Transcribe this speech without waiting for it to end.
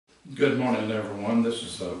Good morning, everyone. This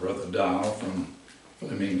is Brother Dyal from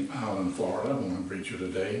Fleming Island, Florida. I want to greet you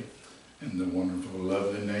today in the wonderful,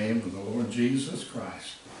 lovely name of the Lord Jesus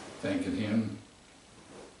Christ. Thanking Him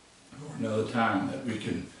for another time that we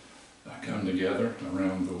can come together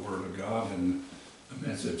around the Word of God and the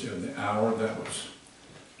message of the hour that was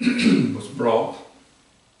was brought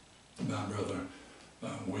by Brother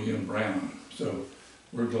William Brown. So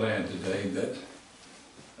we're glad today that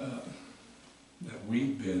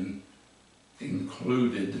we've been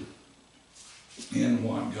included in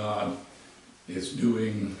what God is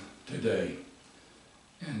doing today.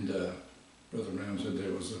 And Brother Brown said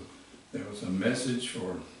there was a message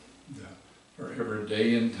for every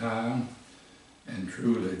day and time, and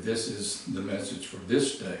truly this is the message for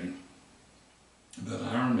this day. But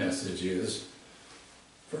our message is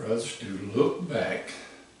for us to look back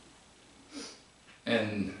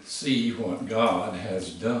and see what God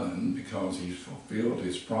has done, because He's fulfilled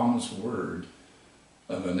His promised word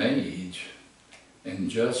of an age. And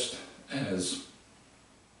just as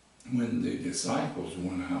when the disciples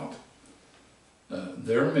went out,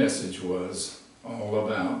 their message was all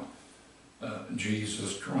about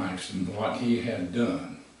Jesus Christ and what He had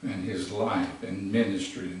done and His life and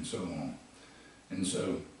ministry and so on. And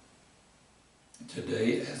so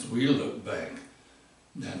today, as we look back,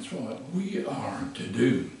 that's what we are to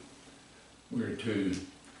do. We're to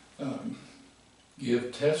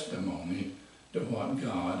give testimony to what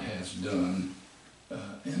God has done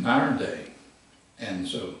in our day. And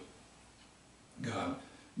so God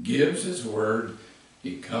gives His word,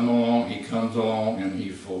 He comes along and He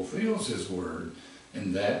fulfills His word,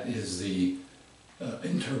 and that is the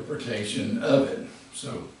interpretation of it.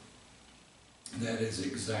 So that is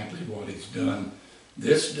exactly what He's done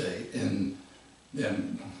this day. And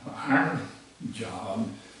then our job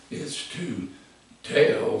is to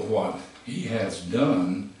tell what He has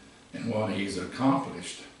done and what He's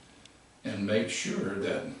accomplished, and make sure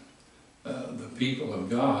that the people of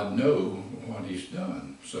God know what He's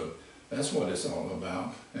done. So that's what it's all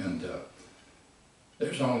about. And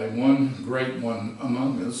there's only one great one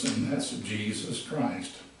among us, and that's Jesus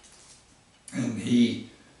Christ. And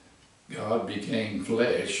God became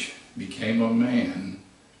flesh, became a man.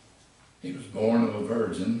 He was born of a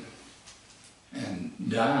virgin and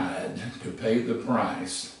died to pay the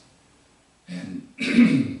price. And,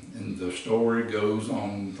 and the story goes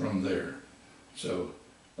on from there. So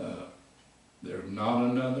there's not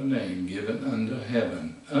another name given under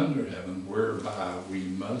heaven, whereby we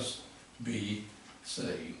must be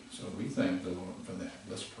saved. So we thank the Lord for that.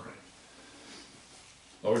 Let's pray.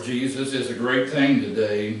 Lord Jesus, it's a great thing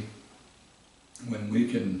today when we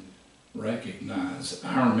can recognize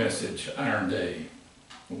our message, our day,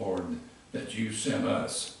 Lord, that You sent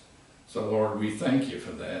us. So Lord, we thank You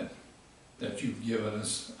for that You've given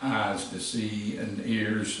us eyes to see and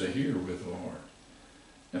ears to hear with, Lord.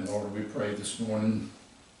 And Lord, we pray this morning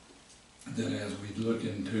that as we look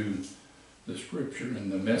into the scripture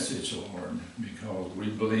and the message, Lord, because we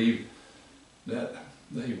believe that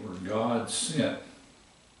they were God sent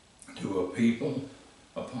to a people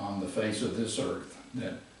upon the face of this earth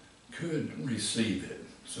that could receive it.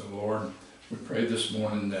 So Lord, we pray this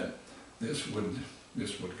morning that this would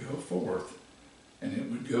go forth, and it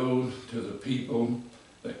would go to the people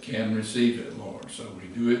that can receive it, Lord. So we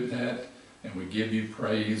do it that, and we give You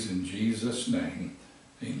praise in Jesus' name.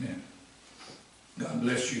 Amen. God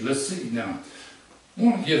bless you. Let's see now. I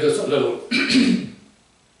want to give us a little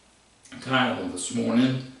title this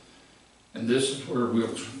morning, and this is where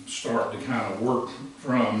we'll start to kind of work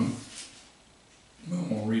from. I'm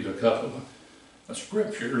going to read a couple of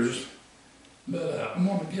scriptures, but I'm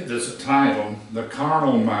going to give this a title: The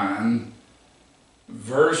Carnal Mind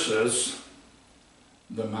versus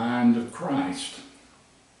the Mind of Christ.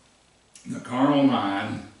 The carnal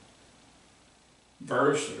mind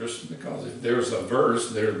versus, because if there's a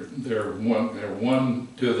verse, they're one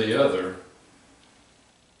to the other.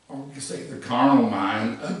 Or we can say the carnal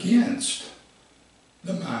mind against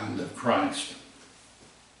the mind of Christ.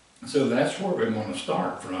 So that's where we want to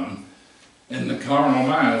start from. In the carnal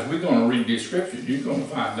mind, as we're going to read these scriptures, you're going to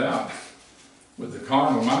find out with the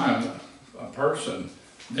carnal mind, a person,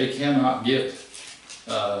 they cannot get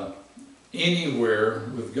anywhere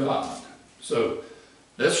with God. So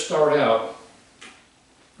let's start out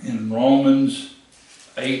in Romans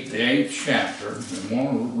 8, the 8th chapter, and I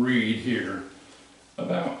want to read here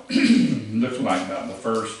about, looks like about the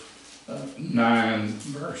first 9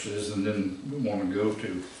 verses, and then we want to go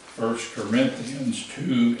to 1 Corinthians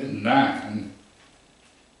 2 and 9,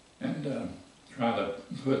 and try to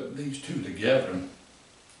put these two together.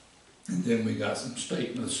 And then we got some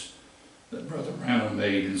statements that Brother Branham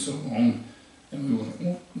made and so on. And we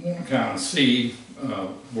want to kind of see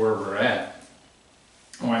where we're at.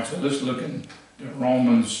 All right, so let's look into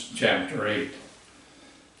Romans chapter 8.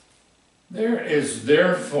 There is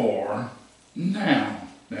therefore now,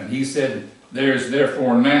 and he said there is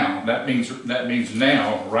therefore now, that means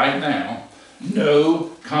now, right now,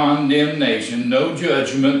 no condemnation, no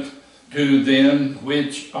judgment to them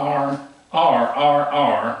which are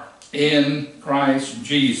in Christ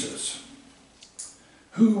Jesus,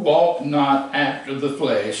 who walk not after the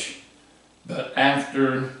flesh, but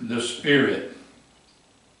after the Spirit.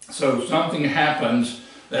 So something happens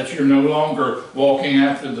that you're no longer walking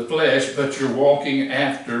after the flesh, but you're walking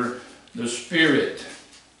after the Spirit.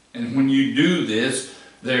 And when you do this,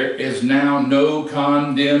 there is now no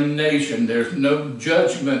condemnation. There's no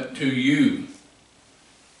judgment to you.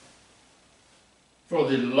 For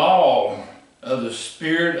the law of the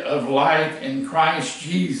Spirit of life in Christ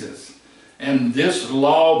Jesus, and this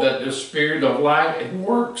law that the Spirit of life, it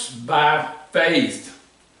works by faith.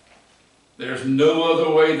 There's no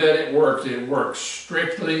other way that it works. It works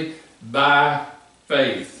strictly by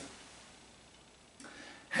faith.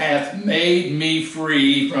 Hath made me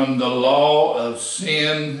free from the law of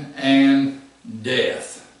sin and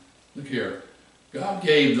death. Look here. God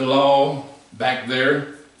gave the law back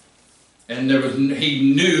there, and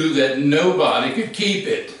he knew that nobody could keep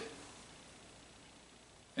it.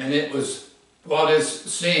 And it was, what is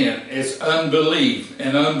sin? It's unbelief.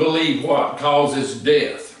 And unbelief what? Causes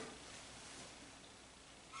death.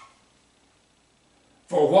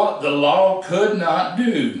 For what the law could not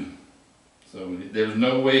do. So there's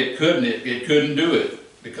no way it couldn't do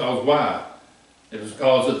it. Because why? It was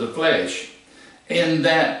because of the flesh. In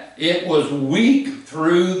that it was weak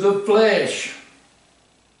through the flesh.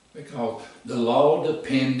 Because the law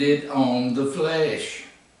depended on the flesh.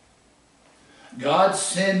 God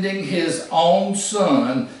sending his own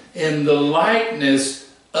Son in the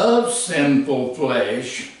likeness of sinful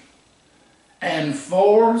flesh, and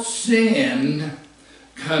for sin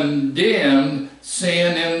condemned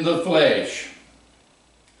sin in the flesh,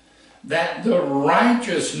 that the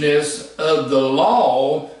righteousness of the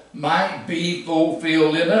law might be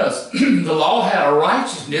fulfilled in us. The law had a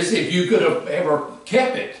righteousness if you could have ever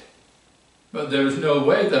kept it. But there's no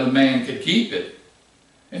way that a man could keep it.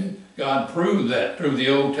 And God proved that through the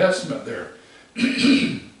Old Testament there.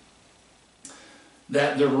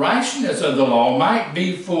 That the righteousness of the law might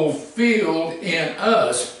be fulfilled in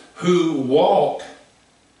us who walk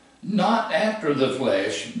not after the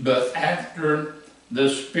flesh, but after the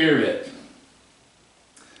Spirit.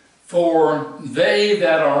 For they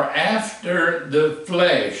that are after the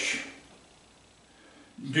flesh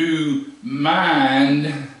do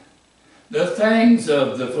mind the things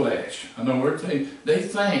of the flesh. In other words, they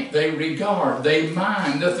think, they regard, they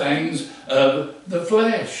mind the things of the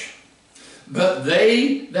flesh. But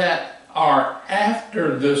they that are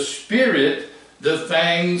after the Spirit, the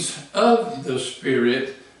things of the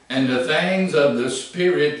Spirit, and the things of the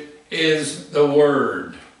Spirit is the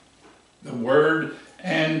Word. The Word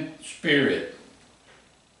and Spirit.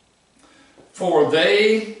 For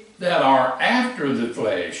they that are after the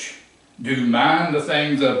flesh do mind the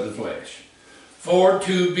things of the flesh. For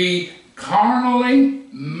to be carnally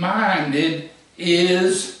minded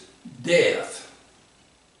is death.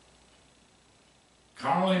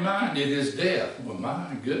 Carnally minded is death. Well,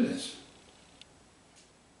 my goodness.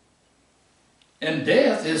 And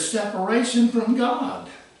death is separation from God.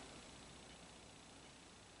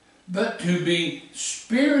 But to be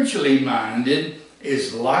spiritually minded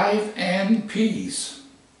is life and peace.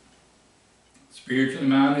 Spiritually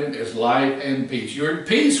minded is life and peace. You're at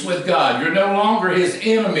peace with God. You're no longer his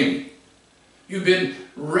enemy. You've been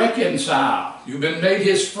reconciled. You've been made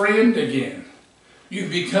his friend again. You've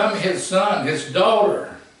become his son, his daughter.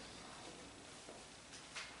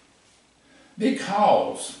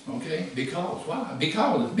 Because, okay, because, why?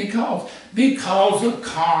 Because a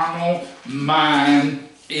carnal mind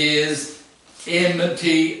is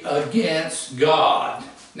enmity against God.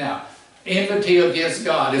 Now, enmity against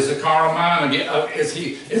God is a carnal mind. Is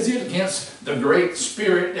it against the great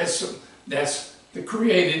Spirit that's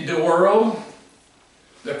created the world?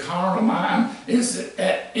 The carnal mind is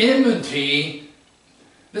at enmity.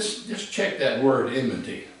 Just check that word,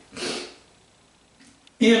 enmity.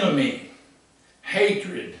 Enemy.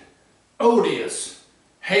 Hatred, odious,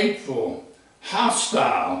 hateful,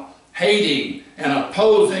 hostile, hating, and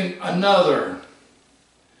opposing another,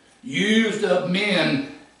 used of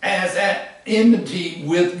men as at enmity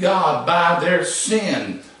with God by their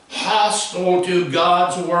sin, hostile to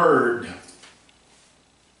God's word.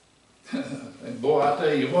 And boy, I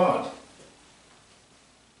tell you what,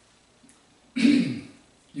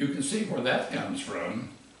 You can see where that comes from.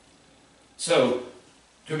 So,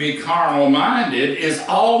 to be carnal-minded is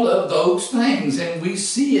all of those things, and we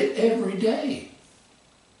see it every day.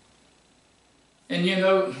 And you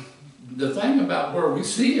know, the thing about where we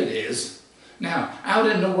see it is, now, out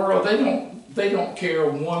in the world, they don't care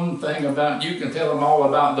one thing about, you can tell them all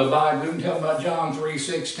about the Bible, you can tell them about John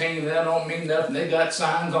 3:16, that don't mean nothing. They got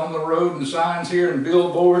signs on the road and signs here and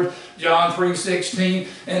billboards, John 3:16,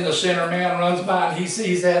 and the sinner man runs by and he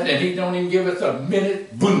sees that and he don't even give it a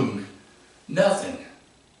minute, boom, nothing.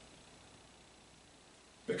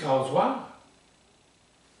 Because why?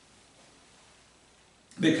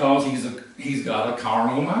 Because he's got a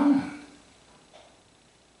carnal mind.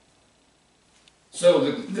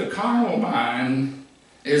 So the carnal mind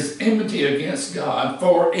is enmity against God,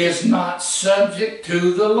 for it's not subject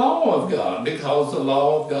to the law of God, because the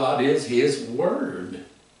law of God is His Word.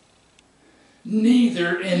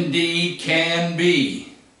 Neither indeed can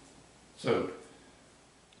be. So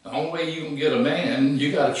the only way you can get a man,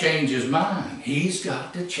 you got to change his mind. He's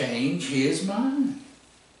got to change his mind.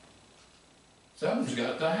 Something's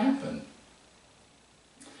got to happen.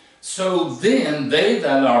 So then they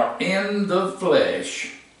that are in the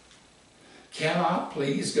flesh cannot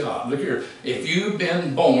please God. Look here, if you've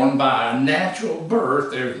been born by a natural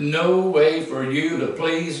birth, there's no way for you to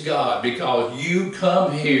please God, because you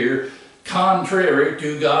come here contrary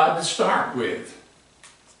to God to start with.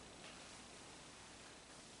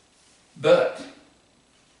 But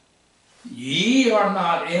ye are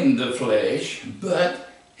not in the flesh, but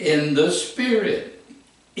in the Spirit,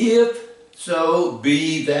 if so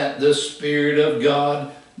be that the Spirit of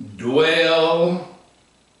God dwell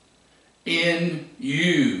in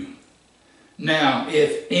you. Now,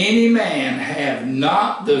 if any man have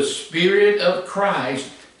not the Spirit of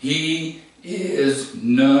Christ, he is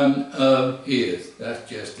none of his. That's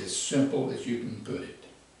just as simple as you can put it.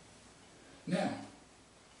 Now,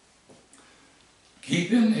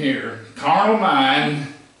 keep in here, carnal mind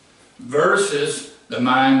versus the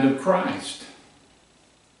mind of Christ.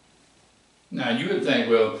 Now you would think,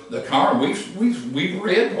 well, the carnal, we've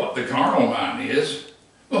read what the carnal mind is.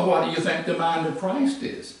 Well, what do you think the mind of Christ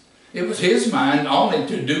is? It was His mind only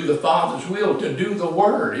to do the Father's will, to do the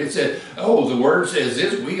Word. It said, oh, the Word says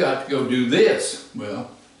this, we got to go do this.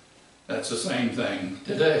 Well, that's the same thing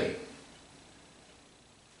today.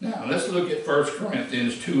 Now, let's look at 1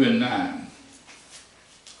 Corinthians 2:9.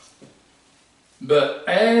 But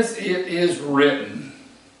as it is written,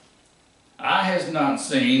 eye has not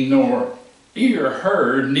seen, nor ear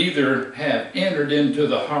heard, neither have entered into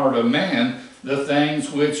the heart of man the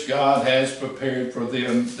things which God has prepared for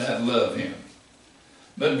them that love Him.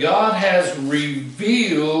 But God has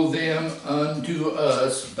revealed them unto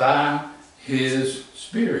us by His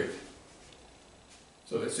Spirit.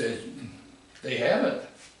 So it says, they haven't.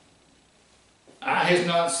 Eye has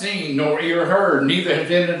not seen, nor ear heard, neither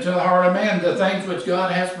has entered into the heart of man the things which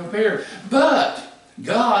God has prepared. But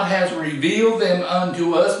God has revealed them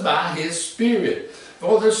unto us by His Spirit.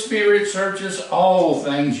 For the Spirit searches all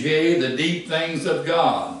things, yea, the deep things of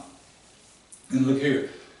God. And look here,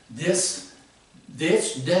 this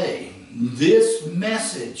day, this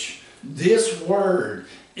message, this word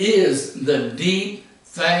is the deep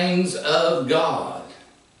things of God.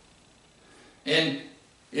 And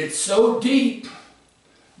it's so deep,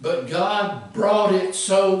 but God brought it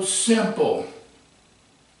so simple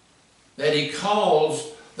that He caused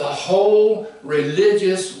the whole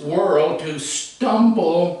religious world to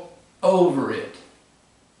stumble over it.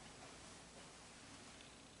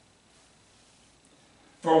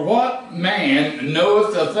 For what man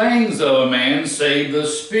knoweth the things of a man, save the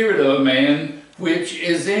spirit of a man which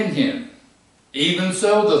is in him? Even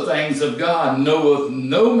so the things of God knoweth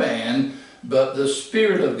no man, but the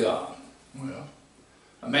Spirit of God. Well,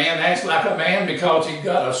 a man acts like a man because he's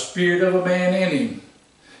got a spirit of a man in him.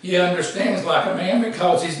 He understands like a man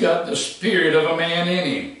because he's got the spirit of a man in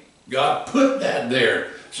him. God put that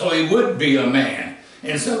there so he would be a man,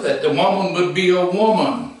 and so that the woman would be a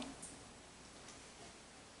woman.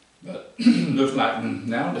 But looks like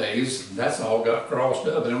nowadays that's all got crossed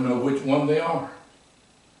up. They don't know which one they are.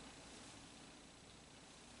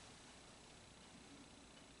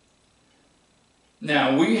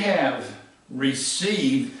 Now we have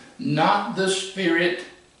received not the spirit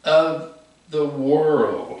of the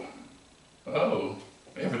world. Oh,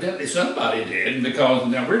 evidently somebody did, because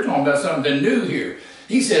now we're talking about something new here.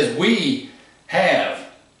 He says we have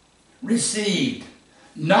received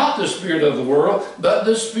not the spirit of the world, but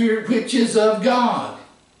the Spirit which is of God,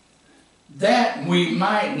 that we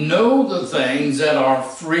might know the things that are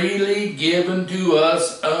freely given to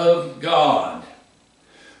us of God,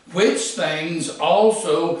 which things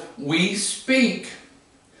also we speak,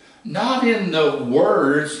 not in the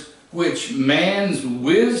words which man's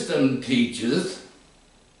wisdom teacheth,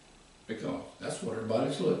 because that's what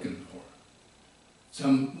everybody's looking for,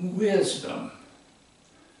 some wisdom.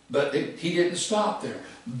 But he didn't stop there.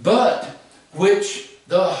 But which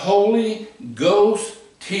the Holy Ghost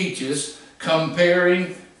teaches,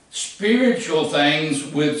 comparing spiritual things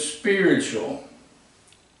with spiritual.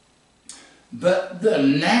 But the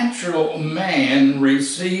natural man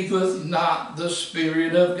receiveth not the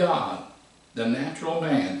Spirit of God. The natural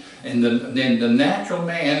man. And then the natural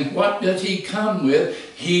man, what does he come with?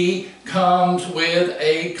 He comes with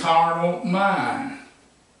a carnal mind.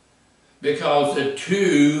 Because the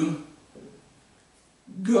two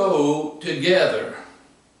go together.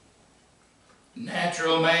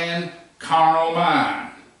 Natural man, carnal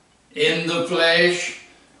mind. In the flesh,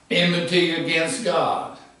 enmity against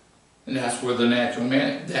God. And that's where the natural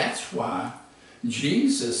man, that's why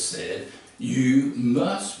Jesus said, you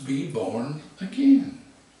must be born again.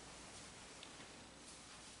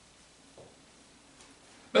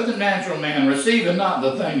 But the natural man receiveth not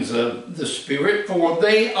the things of the Spirit, for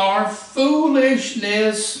they are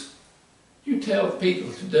foolishness. You tell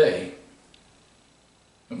people today,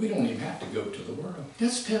 and we don't even have to go to the world.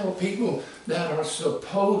 Just tell people that are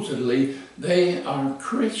supposedly, they are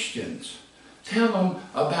Christians. Tell them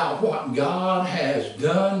about what God has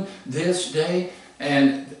done this day,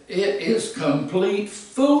 and it is complete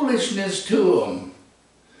foolishness to them.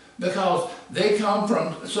 Because they come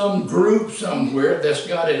from some group somewhere that's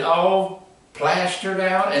got it all plastered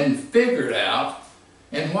out and figured out,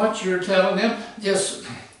 and what you're telling them, just,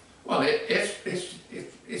 well, it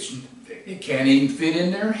can't even fit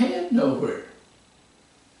in their head nowhere.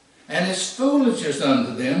 And it's foolishness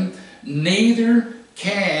unto them, neither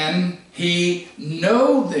can he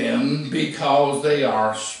know them, because they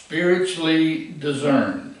are spiritually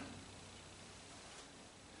discerned.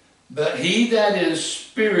 But he that is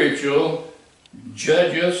spiritual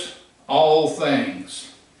judges all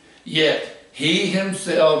things, yet he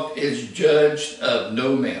himself is judged of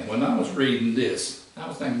no man. When I was reading this, I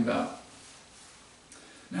was thinking about,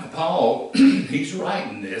 now Paul, he's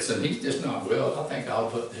writing this, and he's just not, well, I think I'll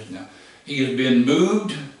put this now. He has been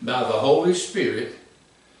moved by the Holy Spirit.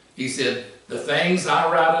 He said, the things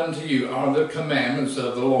I write unto you are the commandments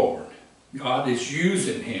of the Lord. God is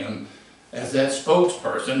using him as that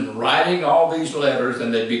spokesperson, writing all these letters,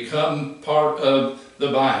 and they become part of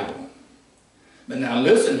the Bible. But now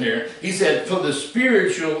listen here. He said, for the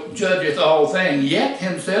spiritual judgeth all things, yet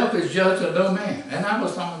himself is judged of no man. And I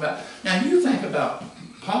was talking about, now you think about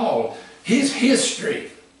Paul, his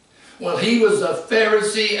history. Well, he was a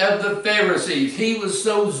Pharisee of the Pharisees. He was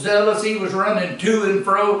so zealous, he was running to and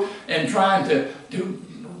fro and trying to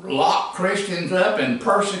lock Christians up and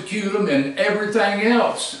persecute them and everything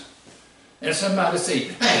else. And somebody say,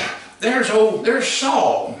 hey, there's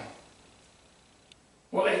Saul.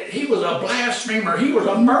 Well, he was a blasphemer. He was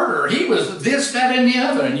a murderer. He was this, that, and the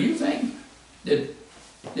other. And you think, did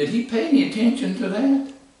he pay any attention to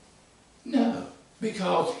that? No,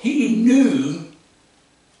 because he knew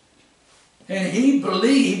and he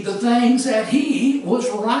believed the things that he was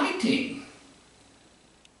writing.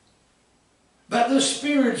 But the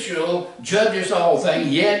spiritual judges all things,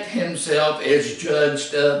 yet himself is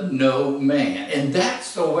judged of no man. And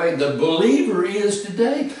that's the way the believer is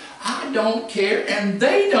today. I don't care, and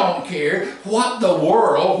they don't care what the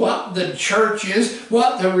world, what the churches,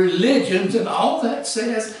 what the religions, and all that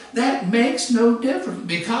says. That makes no difference,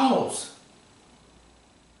 because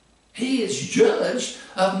he is judged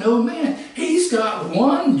of no man. He's got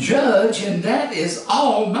one judge, and that is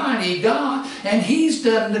Almighty God, and he's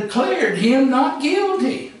done declared him not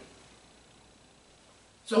guilty.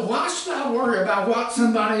 So why should I worry about what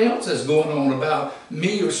somebody else is going on about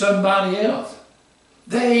me or somebody else?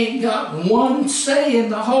 They ain't got one say in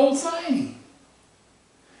the whole thing.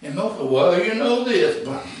 And most people, well, you know this,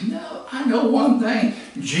 but no, I know one thing.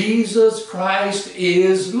 Jesus Christ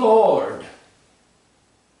is Lord.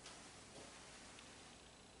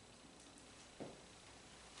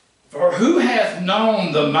 For who hath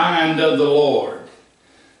known the mind of the Lord,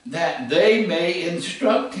 that they may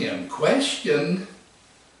instruct him? Question.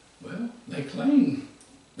 Well, they claim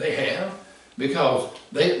they have, because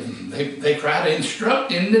they try to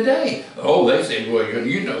instruct him today. Oh, they say, well,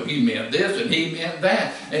 you know, he meant this and he meant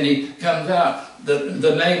that. And he comes out,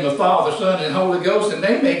 the name of Father, Son, and Holy Ghost, and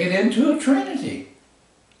they make it into a Trinity,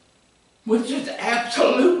 which is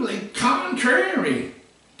absolutely contrary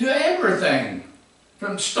to everything,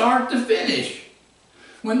 from start to finish,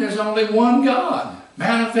 when there's only one God,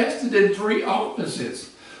 manifested in three offices.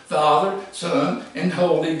 Father, Son, and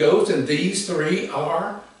Holy Ghost, and these three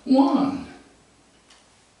are one.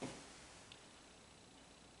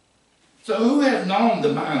 So who hath known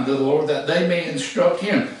the mind of the Lord that they may instruct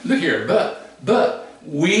him? Look here, but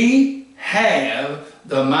we have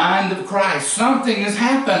the mind of Christ. Something has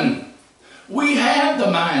happened. We have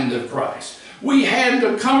the mind of Christ. We had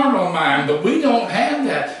the carnal mind, but we don't have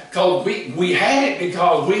that because we had it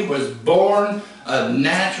because we was born a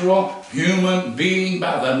natural human being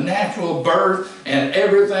by the natural birth, and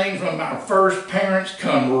everything from our first parents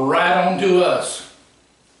come right on to us.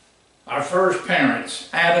 Our first parents,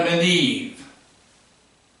 Adam and Eve,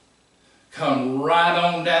 come right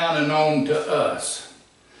on down and on to us.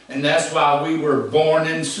 And that's why we were born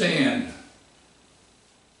in sin.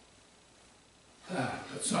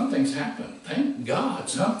 But something's happened. Thank God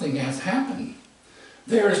something has happened.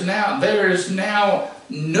 There is now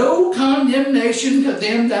no condemnation to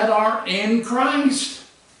them that are in Christ.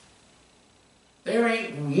 There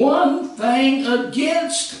ain't one thing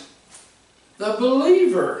against the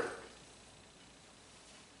believer.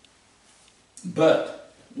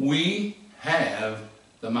 But we have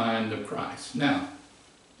the mind of Christ. Now,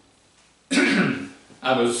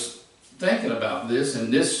 I was thinking about this,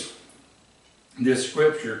 and this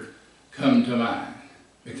scripture come to mind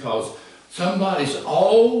because somebody's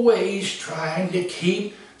always trying to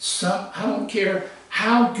keep I don't care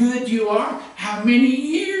how good you are, how many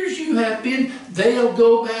years you have been, they'll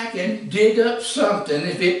go back and dig up something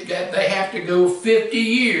if they have to go 50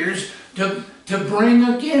 years to bring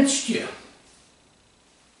against you.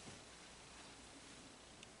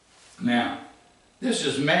 Now, this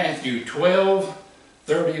is Matthew 12,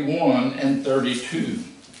 31 and 32.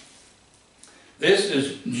 This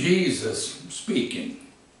is Jesus speaking.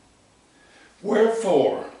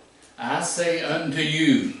 Wherefore, I say unto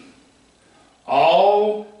you,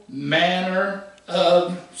 all manner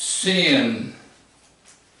of sin,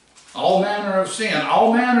 all manner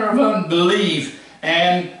of unbelief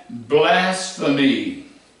and blasphemy,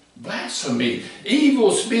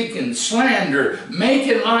 evil speaking, slander,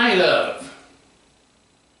 making light of.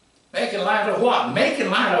 Making light of what? Making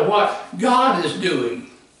light of what God is doing.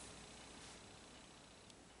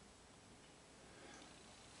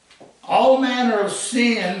 All manner of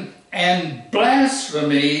sin and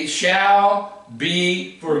blasphemy shall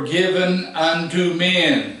be forgiven unto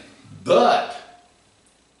men. But,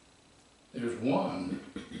 there's one,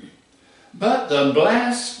 but the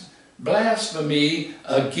blasphemy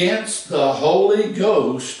against the Holy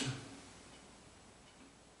Ghost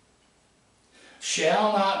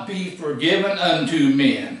shall not be forgiven unto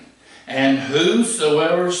men. And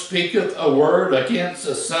whosoever speaketh a word against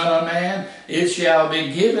the Son of Man, it shall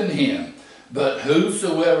be given him. But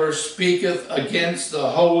whosoever speaketh against the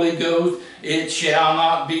Holy Ghost, it shall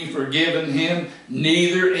not be forgiven him,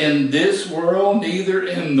 neither in this world, neither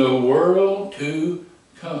in the world to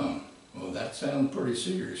come. Well, that sounds pretty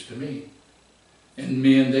serious to me. And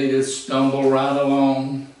men, they just stumble right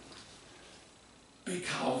along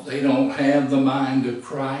because they don't have the mind of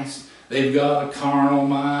Christ. They've got a carnal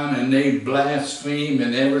mind and they blaspheme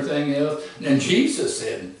and everything else. And Jesus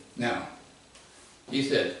said, now, he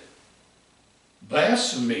said,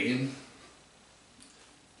 blasphemy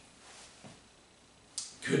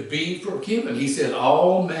could be forgiven. He said,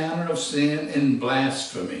 all manner of sin and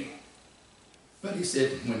blasphemy. But he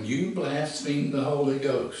said, when you blaspheme the Holy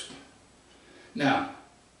Ghost. Now,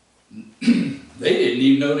 they didn't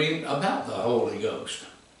even know anything about the Holy Ghost.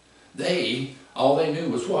 All they knew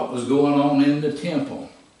was what was going on in the temple.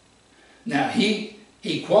 Now, he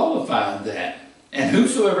qualified that. And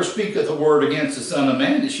whosoever speaketh a word against the Son of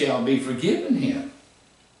Man, it shall be forgiven him.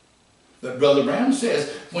 But Brother Brown says,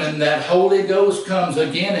 when that Holy Ghost comes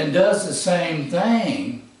again and does the same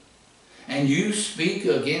thing, and you speak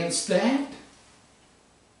against that,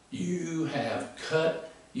 you have cut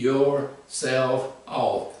yourself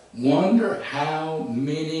off. Wonder how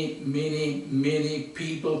many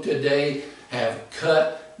people today have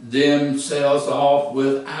cut themselves off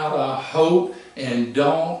without a hope and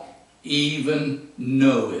don't even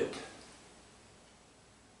know it.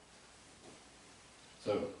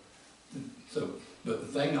 But the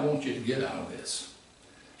thing I want you to get out of this,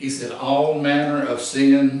 he said, all manner of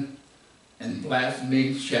sin and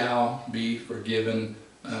blasphemy shall be forgiven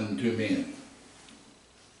unto men.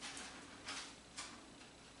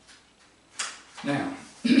 Now,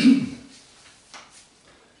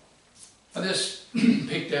 I just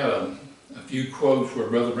picked out a few quotes where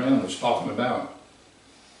Brother Brown was talking about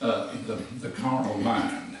the carnal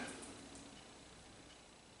mind.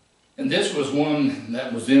 And this was one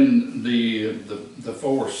that was in the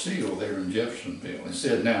fourth seal there in Jeffersonville. It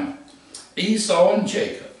said, now, Esau and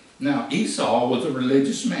Jacob Now, Esau was a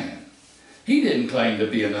religious man. He didn't claim to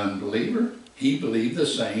be an unbeliever. He believed the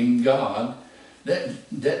same God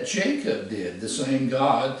that Jacob did, the same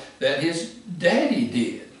God that his daddy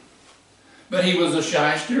did. But he was a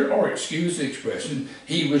shyster, or excuse the expression,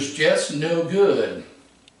 he was just no good.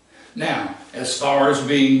 Now, as far as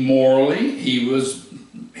being morally, he was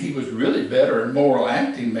really better in moral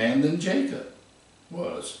acting man than Jacob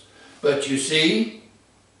was. But you see,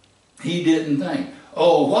 he didn't think,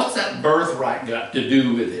 oh, what's that birthright got to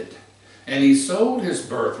do with it? And he sold his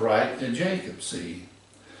birthright to Jacob, see.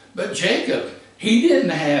 But Jacob, he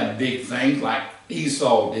didn't have big things like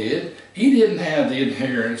Esau did. He didn't have the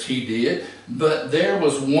inheritance he did. But there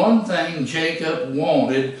was one thing Jacob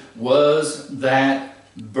wanted, was that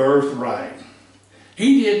birthright.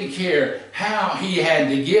 He didn't care how he had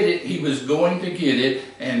to get it. He was going to get it,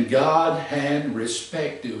 and God had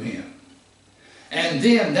respect to him. And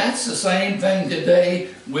then that's the same thing today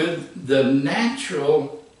with the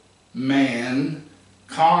natural man,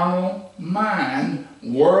 carnal mind,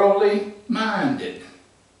 worldly minded.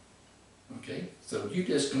 Okay, so you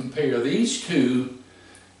just compare these two,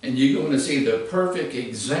 and you're going to see the perfect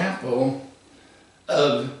example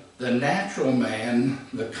of the natural man,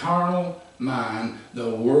 the carnal mind, the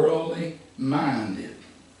worldly minded.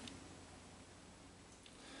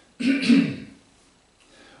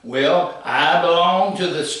 Well, I belong to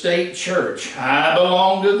the state church. I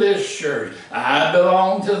belong to this church. I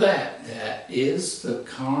belong to that. That is the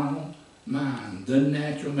carnal mind, the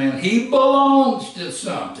natural man. He belongs to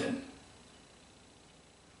something.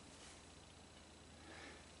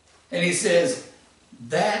 And he says,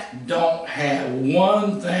 that don't have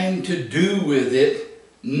one thing to do with it,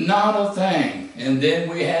 not a thing. And then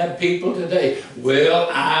we have people today, well,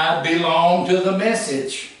 I belong to the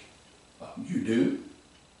message. Well, you do?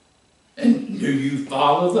 And do you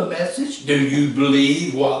follow the message? Do you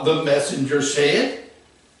believe what the messenger said?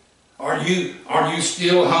 Are you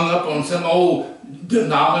still hung up on some old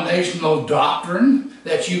denominational doctrine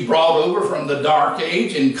that you brought over from the dark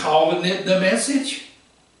age and calling it the message?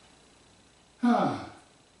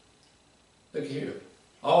 Look here.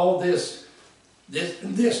 All this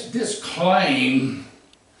claim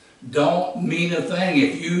don't mean a thing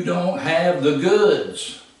if you don't have the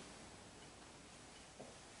goods.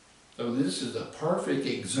 So this is a perfect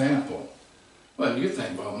example. Well, you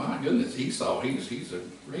think, well, my goodness, Esau, he's a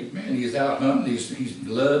great man. He's out hunting. He's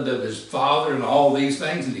loved of his father and all these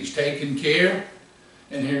things, and he's taken care.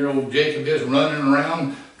 And here old Jacob is running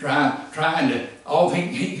around trying to, all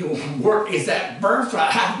he can work is that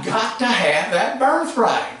birthright. I've got to have that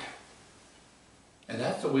birthright. And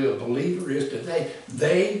that's the way a believer is today.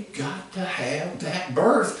 They got to have that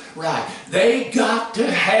birthright. They got to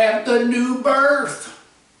have the new birth.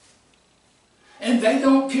 And they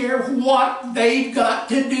don't care what they've got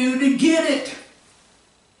to do to get it.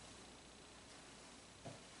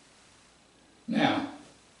 Now,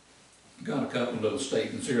 I've got a couple of little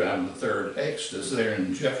statements here out of the 3rd Exodus there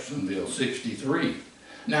in Jeffersonville, 63.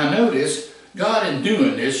 Now notice, God in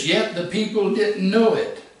doing this, yet the people didn't know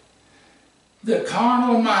it. The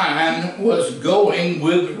carnal mind was going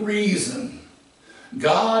with reason.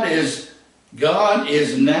 God is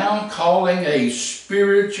now calling a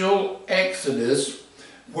spiritual exodus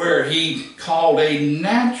where he called a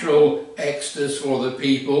natural exodus for the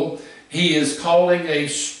people. He is calling a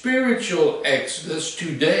spiritual exodus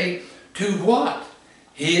today to what?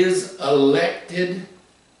 His elected,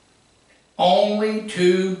 only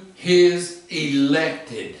to his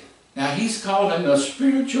elected. Now he's calling a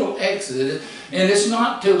spiritual exodus, and it's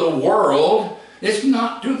not to the world. It's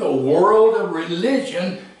not to the world of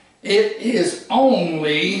religion. It is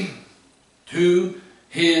only to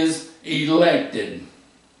his elected.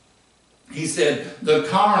 He said, the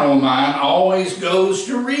carnal mind always goes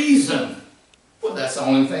to reason. Well, that's the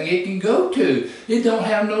only thing it can go to. It don't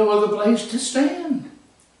have no other place to stand.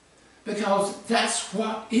 Because that's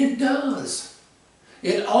what it does.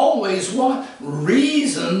 It always what?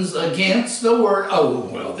 Reasons against the word. Oh,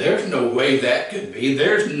 well, there's no way that could be.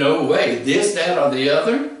 There's no way this, that, or the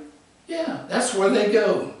other. Yeah, that's where they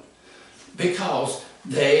go. Because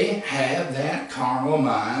they have that carnal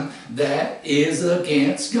mind that is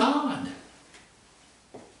against God.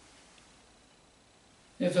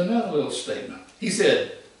 There's another little statement. He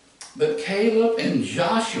said, but Caleb and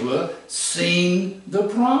Joshua seen the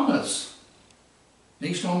promise. And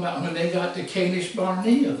he's talking about when they got to Kadesh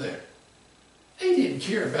Barnea there. They didn't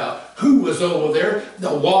care about who was over there,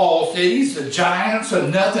 the wall cities, the giants, or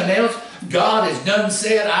nothing else. God has done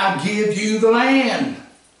said, I give you the land.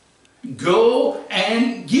 Go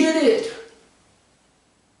and get it.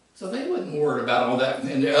 So they wasn't worried about all that.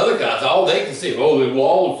 And the other guys, all they could see, oh, the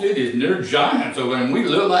walled cities, and they're giants over there, and we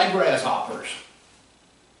look like grasshoppers.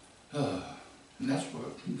 And that's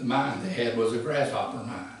what the mind they had, was a grasshopper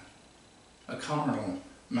mind, a carnal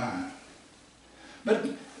mind.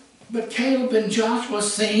 But Caleb and Joshua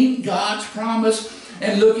seen God's promise.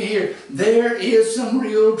 And look here, there is some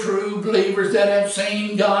real true believers that have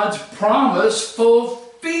seen God's promise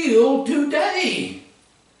fulfilled today.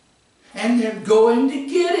 And they're going to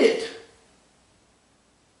get it.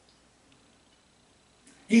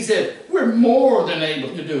 He said, we're more than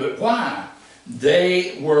able to do it. Why?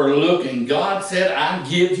 They were looking. God said, I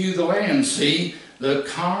give you the land. See, the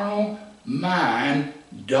carnal mind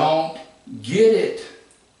don't get it.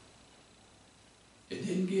 It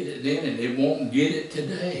didn't get it then, and it won't get it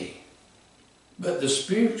today. But the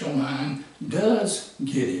spiritual mind does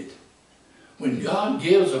get it. When God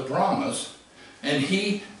gives a promise, and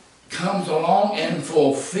He comes along and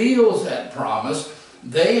fulfills that promise,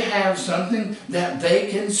 they have something that they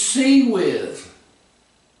can see with.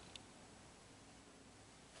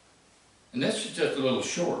 And this is just a little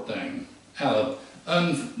short thing out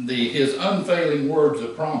of his unfailing words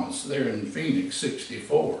of promise there in Phoenix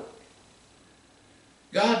 64.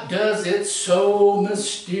 God does it so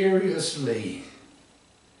mysteriously.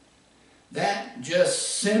 That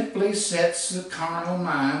just simply sets the carnal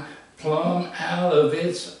mind plumb out of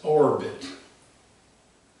its orbit.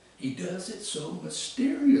 He does it so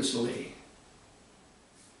mysteriously.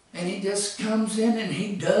 And He just comes in and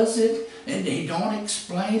He does it, and He don't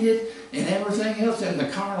explain it and everything else, and the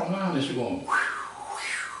carnal mind is going, whew,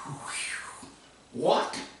 whew, whew.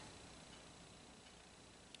 What?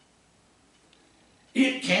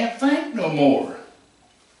 It can't think no more.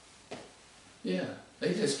 Yeah,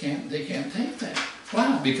 they can't take that.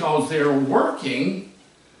 Why? Because they're working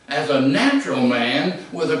as a natural man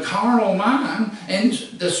with a carnal mind, and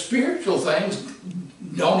the spiritual things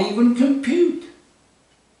don't even compute.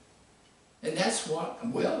 And that's what,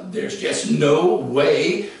 well, there's just no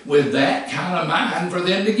way with that kind of mind for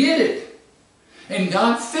them to get it. And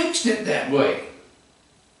God fixed it that way.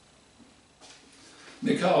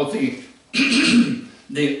 Because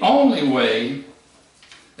the only way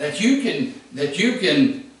that you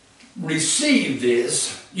can receive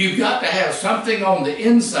this, you've got to have something on the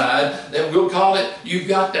inside that we'll call it, you've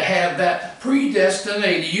got to have that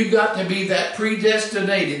predestinated, you've got to be that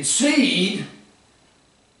predestinated seed.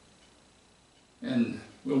 And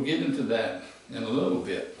we'll get into that in a little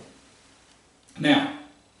bit. Now,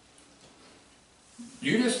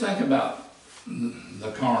 you just think about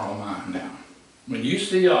the carnal mind now. When you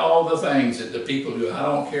see all the things that the people do, I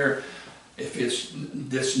don't care if it's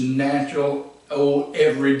this natural, old,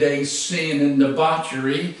 everyday sin and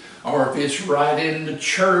debauchery, or if it's right in the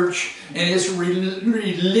church and it's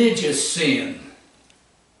religious sin.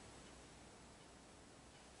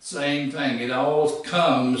 Same thing. It all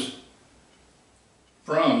comes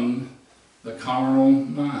from the carnal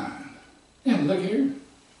mind. And look here.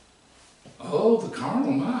 Oh, the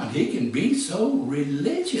carnal mind. He can be so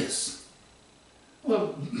religious.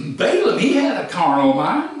 Well, Balaam, he had a carnal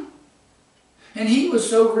mind. And he was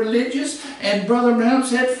so religious. And Brother Brown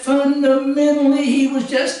said fundamentally he was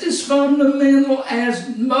just as fundamental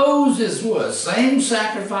as Moses was. Same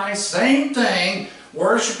sacrifice, same thing,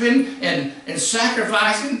 worshiping and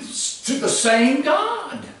sacrificing to the same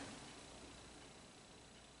God.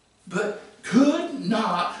 But could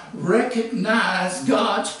not recognize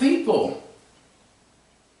God's people.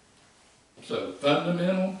 So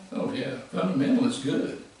fundamental, oh yeah, fundamental is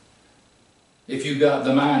good if you've got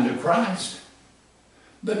the mind of Christ.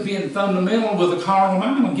 But being fundamental with a carnal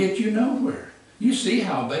mind will get you nowhere. You see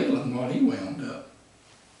how Balaam, what he wound up.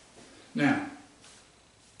 Now,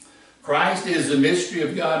 Christ is the mystery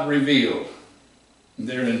of God revealed.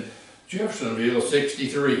 There in Jeffersonville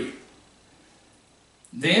 63.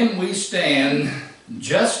 Then we stand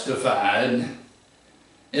justified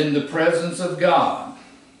in the presence of God,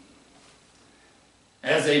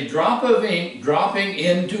 as a drop of ink dropping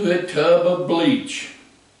into a tub of bleach.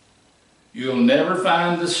 You'll never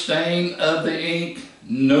find the stain of the ink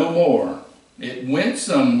no more. It went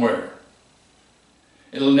somewhere.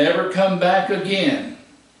 It'll never come back again.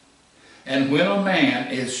 And when a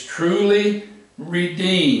man is truly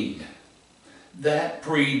redeemed, that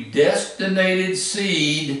predestinated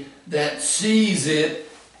seed that sees it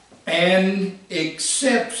and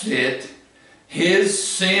accepts it, his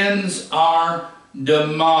sins are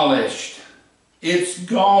demolished. It's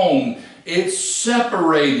gone. It's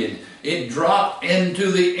separated. It dropped into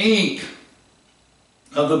the ink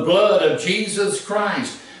of the blood of Jesus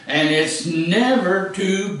Christ, and it's never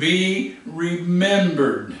to be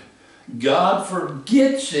remembered. God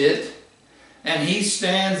forgets it, and he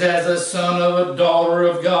stands as a son of a daughter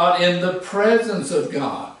of God in the presence of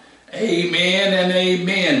God. Amen and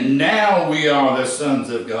amen. Now we are the sons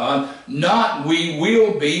of God. Not we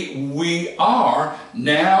will be, we are.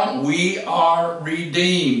 Now we are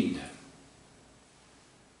redeemed.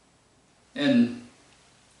 And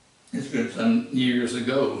it's been some years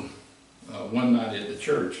ago, one night at the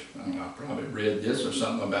church, I probably read this or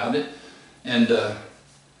something about it, and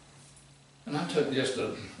I took just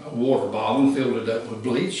a water bottle and filled it up with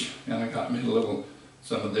bleach, and I got me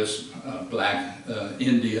some of this black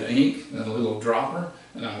India ink and a little dropper,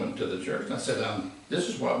 and I went to the church and I said, this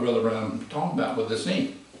is what Brother Brown talking about with this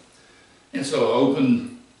ink. And so I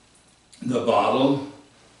opened the bottle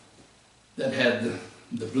that had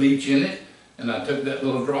the bleach in it, and I took that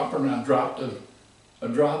little dropper and I dropped a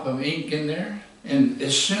drop of ink in there, and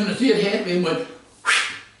as soon as it hit me, it went,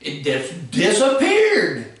 whoosh, it just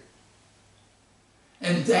disappeared.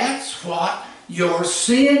 And that's what your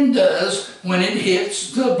sin does when it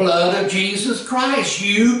hits the blood of Jesus Christ.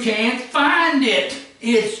 You can't find it.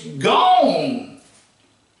 It's gone.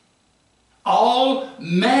 All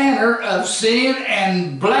manner of sin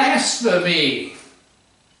and blasphemy.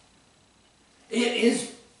 It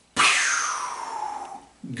is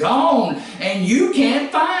gone, and you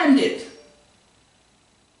can't find it.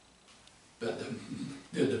 But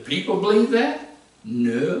do the people believe that?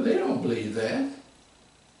 No, they don't believe that.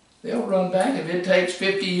 They'll run back. If it takes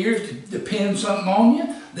 50 years to pin something on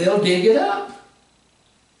you, they'll dig it up.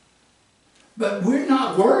 But we're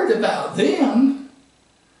not worried about them.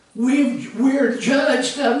 We're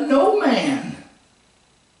judged of no man.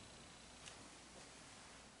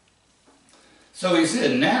 So he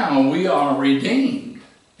said, now we are redeemed.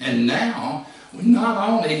 And now, not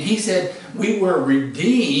only, he said, we were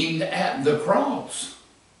redeemed at the cross.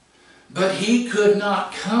 But he could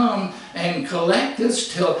not come and collect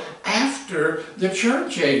us till after the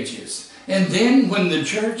church ages. And then when the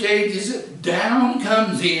church ages, down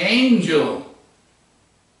comes the angel.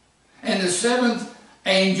 And the seventh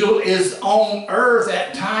angel is on earth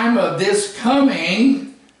at time of this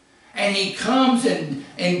coming. And he comes and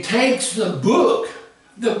takes the book.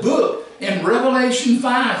 In Revelation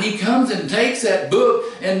 5, he comes and takes that book,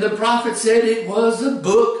 and the prophet said it was a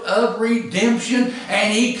book of redemption,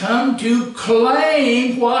 and he come to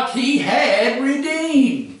claim what he had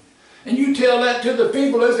redeemed. And you tell that to the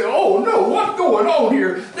people, they say, oh no, what's going on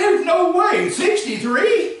here? There's no way.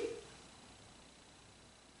 63?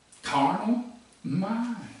 Carnal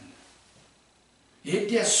mind. It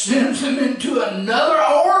just sends them into another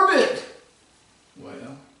orbit.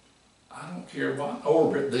 Well, I don't care what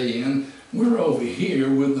orbit they're in. We're over here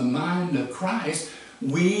with the mind of Christ.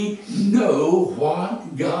 We know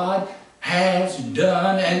what God has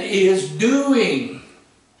done and is doing.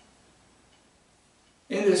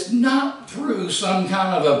 It is not through some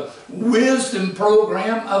kind of a wisdom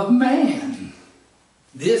program of man.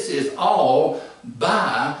 This is all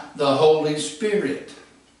by the Holy Spirit.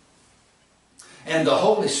 And the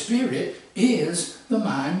Holy Spirit is the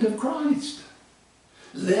mind of Christ.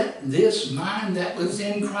 Let this mind that was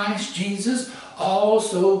in Christ Jesus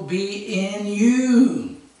also be in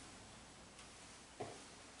you.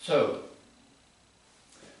 So,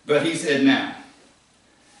 but he said now,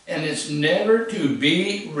 and it's never to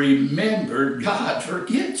be remembered. God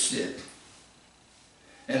forgets it.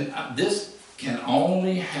 And this can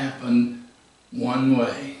only happen one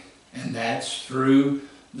way, and that's through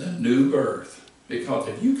the new birth. Because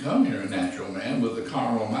if you come here a natural man with a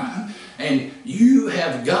carnal mind, and you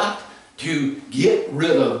have got to get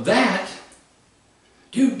rid of that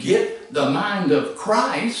to get the mind of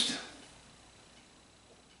Christ.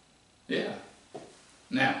 Yeah.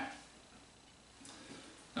 Now,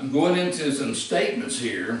 I'm going into some statements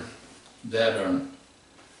here that are,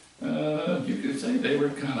 you could say they were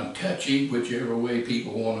kind of touchy, whichever way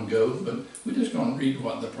people want to go, but we're just going to read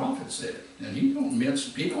what the prophet said. And he don't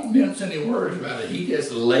mince any words about it. He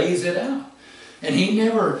just lays it out. And he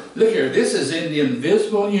never, look here, this is in the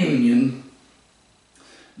invisible union.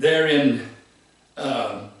 They're in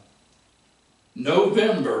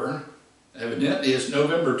November, evidently it's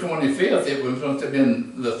November 25th. It was supposed to have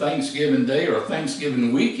been the Thanksgiving Day or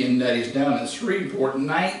Thanksgiving weekend that he's down in Shreveport,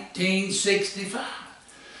 1965.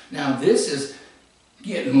 Now this is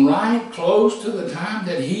getting right close to the time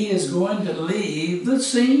that he is going to leave the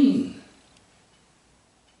scene.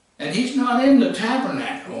 And he's not in the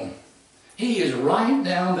tabernacle. He is right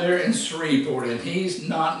down there in Shreveport, and he's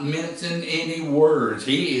not mincing any words.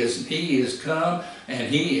 He is come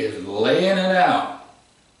and he is laying it out.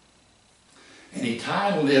 And he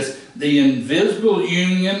titled this, The Invisible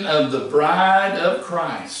Union of the Bride of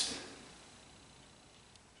Christ.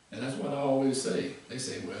 And that's what I always say. They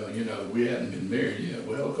say, well, you know, we hadn't been married yet.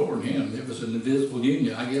 Well, according to him, it was an invisible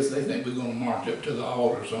union. I guess they think we're going to march up to the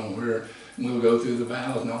altar somewhere and we'll go through the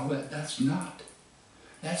vows and all that. That's not.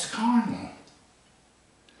 That's carnal.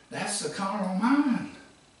 That's the carnal mind.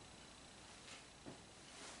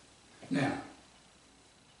 Now,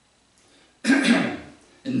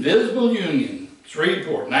 invisible union,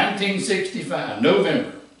 Shreveport, 1965,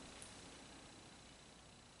 November.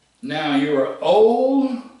 Now your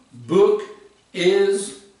old book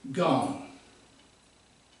is gone.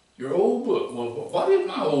 Your old book. Well, what is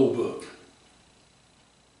my old book?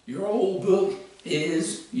 Your old book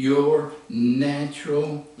is your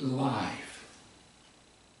natural life.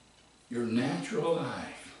 Your natural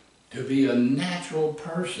life. To be a natural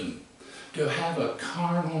person. To have a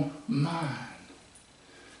carnal mind.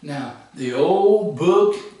 Now, the old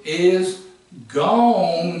book is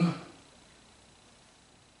gone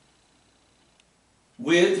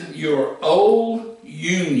with your old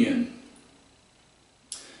union.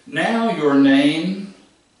 Now your name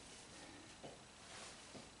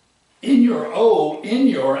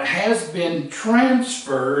has been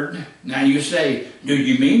transferred. Now you say, do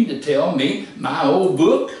you mean to tell me my old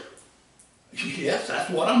book? Yes, that's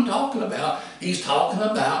what I'm talking about. He's talking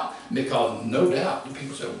about, because no doubt the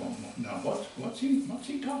people say, well, now what's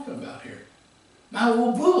he talking about here? My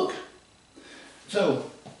old book.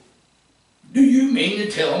 So, do you mean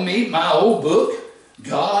to tell me my old book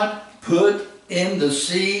God put in the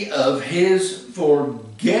sea of his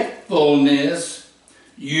forgetfulness?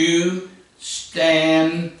 You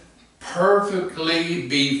stand perfectly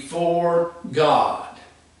before God.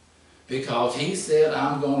 Because he said,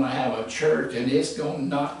 I'm going to have a church and it's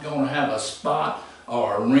not going to have a spot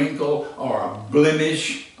or a wrinkle or a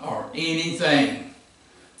blemish or anything.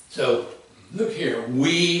 So, look here.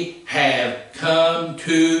 We have come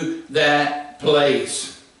to that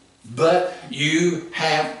place. But you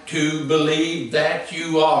have to believe that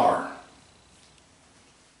you are.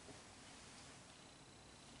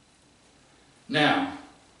 Now,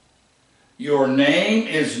 your name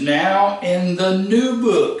is now in the new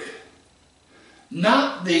book.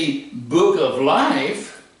 Not the book of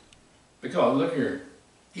life, because look here,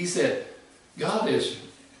 he said God is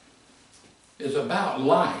about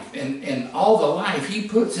life, and all the life he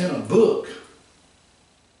puts in a book.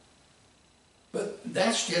 But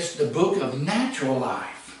that's just the book of natural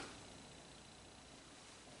life.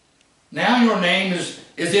 Now your name is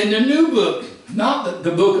in the new book, not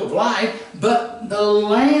the book of life, but the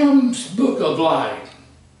Lamb's book of life.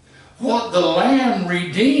 What the Lamb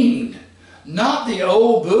redeemed. Not the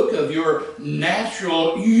old book of your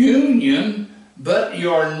natural union, but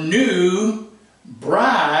your new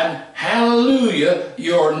bride. Hallelujah.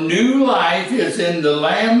 Your new life is in the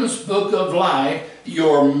Lamb's book of life.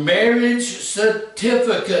 Your marriage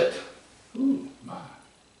certificate. Ooh, my.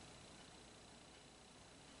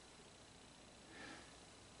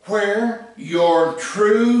 Where your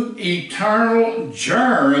true eternal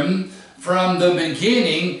germ from the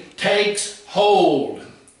beginning takes hold.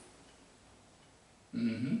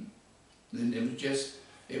 And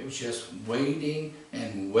it was just waiting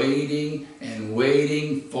and waiting and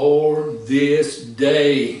waiting for this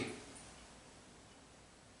day.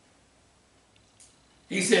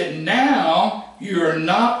 He said, now you're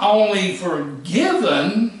not only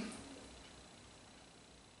forgiven,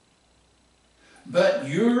 but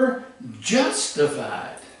you're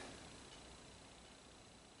justified.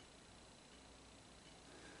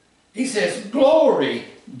 He says, glory,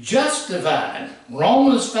 justified.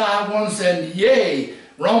 Romans 5:1 said, yea.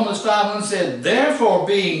 Romans 5:1 said, therefore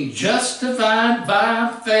being justified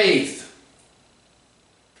by faith.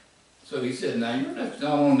 So he said, now you're not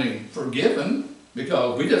only forgiven,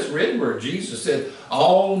 because we just read where Jesus said,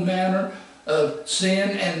 all manner of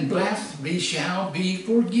sin and blasphemy shall be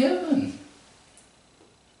forgiven.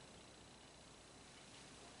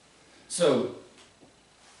 So,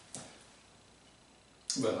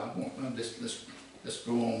 well, I won't, let's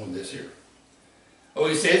go on with this here. Oh,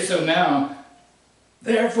 he said, so now,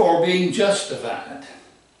 therefore being justified,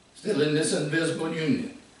 still in this invisible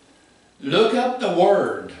union. Look up the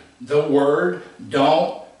word. The word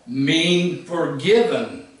don't mean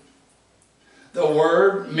forgiven. The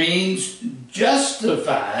word means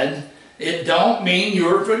justified. It don't mean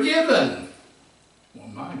you're forgiven. Well,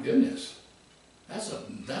 my goodness.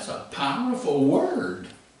 That's a powerful word.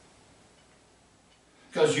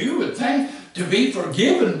 Because you would think to be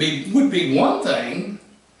forgiven would be one thing,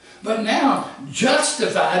 but now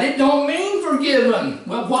justified, it don't mean forgiven.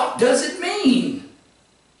 Well, what does it mean?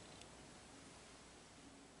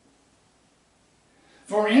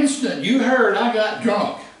 For instance, you heard I got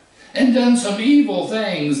drunk, and done some evil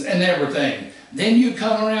things and everything. Then you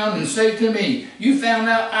come around and say to me, you found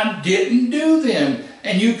out I didn't do them.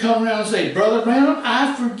 And you come around and say, Brother Branham,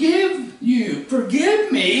 I forgive you.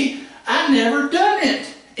 Forgive me. I never done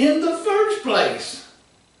it in the first place.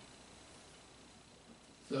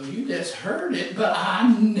 So you just heard it, but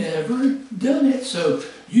I never done it. So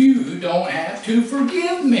you don't have to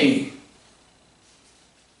forgive me.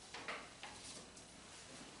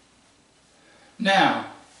 Now,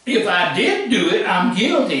 if I did do it, I'm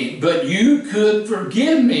guilty, but you could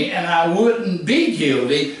forgive me and I wouldn't be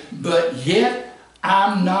guilty, but yet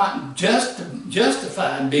I'm not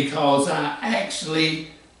justified because I actually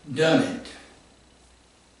done it.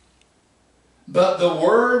 But the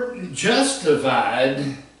word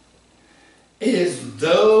justified is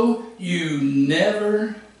though you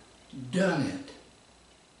never done it.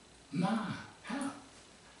 My,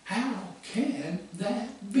 how can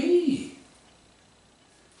that be?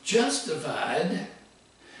 Justified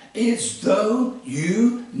is though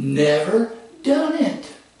you never done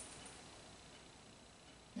it.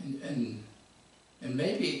 And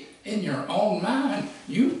maybe in your own mind,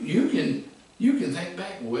 you can think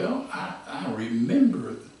back, well, I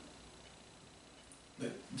remember.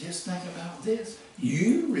 But just think about this.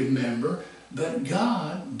 You remember, but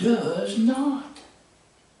God does not.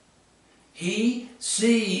 He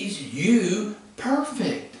sees you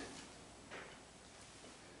perfect.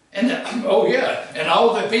 And oh yeah, and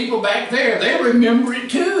all the people back there, they remember it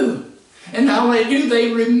too. And not only do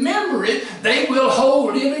they remember it, they will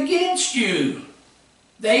hold it against you.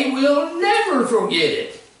 They will never forget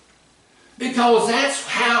it. Because that's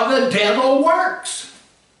how the devil works.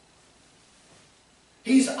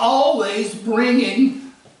 He's always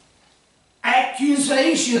bringing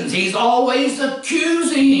accusations. He's always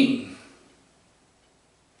accusing.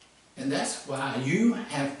 And that's why you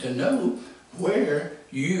have to know where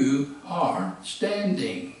you are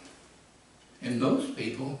standing. And most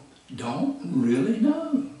people don't really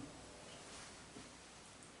know.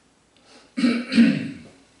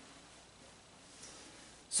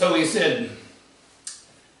 So he said,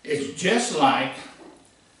 it's just like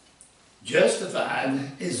justified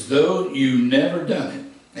as though you never done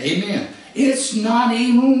it. Amen. It's not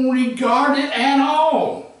even regarded at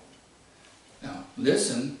all. Now,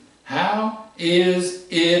 listen, how is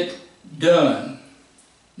it done?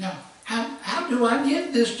 Now, how do I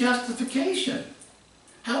get this justification?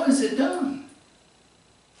 How is it done?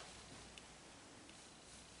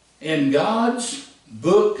 In God's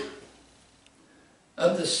book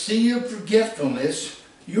of the Sea of Forgetfulness,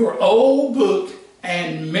 your old book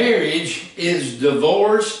and marriage is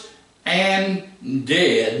divorced and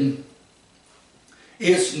dead.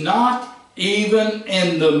 It's not even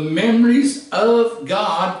in the memories of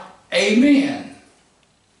God. Amen.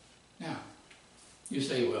 Now, you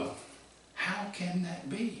say, well, how can that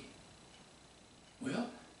be? Well,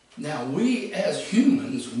 now we as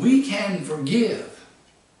humans, we can forgive,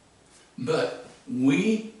 but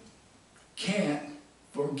we can't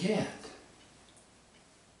forget.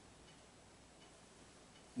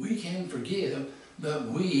 We can forgive, but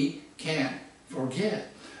we can't forget.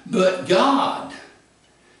 But God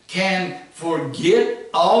can forget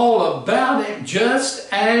all about it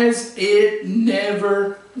just as it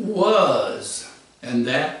never was. And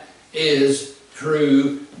that is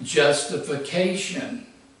true justification.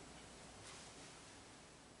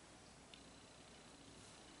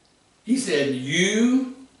 He said,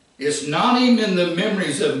 it's not even in the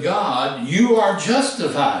memories of God, you are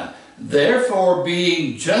justified. Therefore,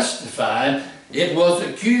 being justified, it was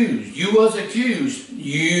accused. You was accused.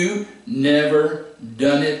 You never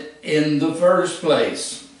done it in the first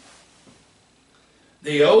place.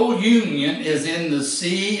 The old union is in the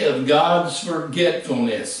sea of God's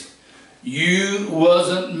forgetfulness. You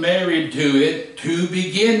wasn't married to it to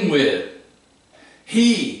begin with.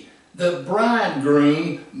 He, the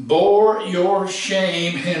bridegroom, bore your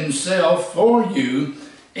shame himself for you.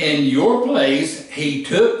 In your place, he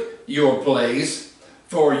took your place,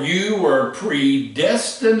 for you were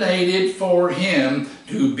predestinated for him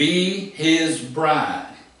to be his bride.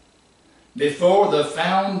 Before the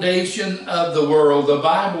foundation of the world, the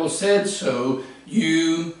Bible said so,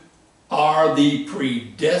 you are the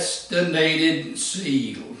predestinated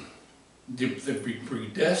seed. The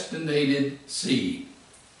predestinated seed.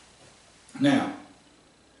 Now,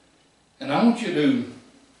 and I want you to,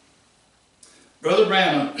 Brother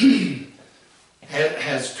Branham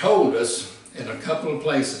has told us in a couple of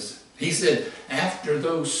places. He said after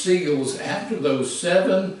those seals, after those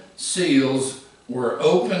 7 seals were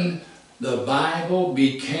opened, the Bible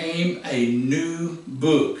became a new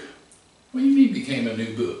book. What do you mean became a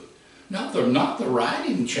new book? Not the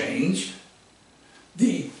writing changed.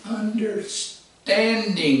 The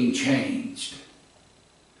understanding changed.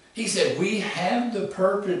 He said we have the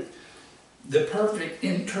perfect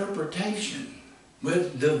interpretation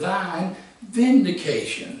with divine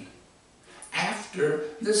vindication after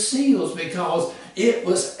the seals, because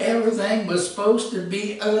everything was supposed to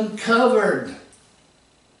be uncovered.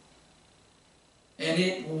 And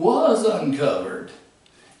it was uncovered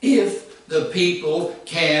if the people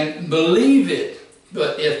can believe it.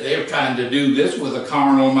 But if they're trying to do this with a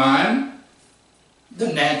carnal mind,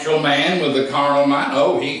 the natural man with a carnal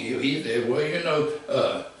mind, he said, well, you know,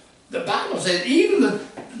 the Bible says even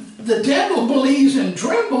the devil believes and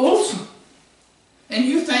trembles, and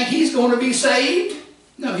you think he's going to be saved?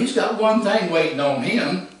 No, he's got one thing waiting on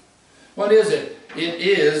him. What is it? It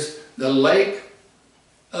is the lake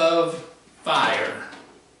of fire.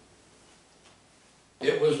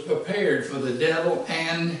 It was prepared for the devil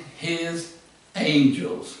and his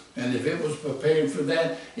angels. And if it was prepared for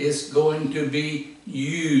that, it's going to be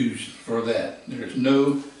used for that. There's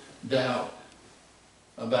no doubt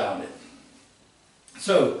about it.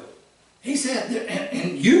 So he said,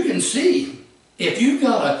 and you can see, if you've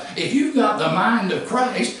got the mind of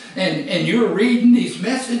Christ, and you're reading these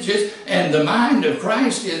messages, and the mind of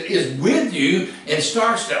Christ is with you and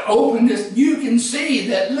starts to open this, you can see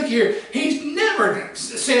that, look here, he's never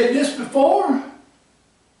said this before.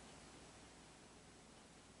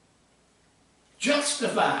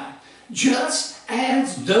 Justified, just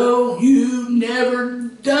as though you never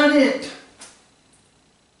done it.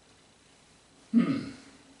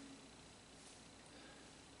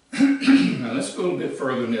 Now let's go a little bit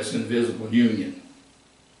further in this invisible union.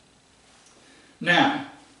 Now,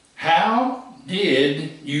 how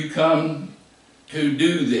did you come to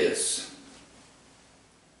do this?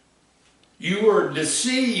 You were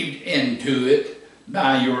deceived into it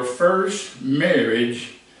by your first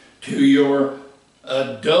marriage to your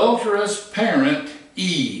adulterous parent,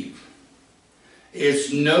 Eve.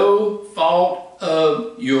 It's no fault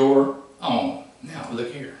of your own. Now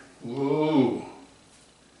look here. Whoa.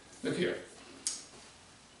 Look here.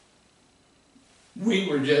 We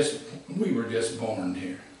were just born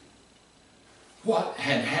here. What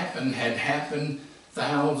had happened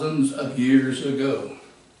thousands of years ago.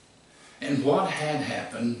 And what had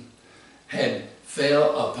happened had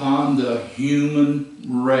fell upon the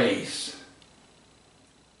human race.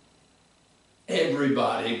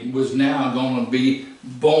 Everybody was now going to be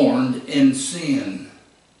born in sin.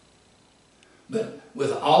 But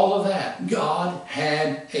with all of that, God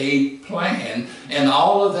had a plan, and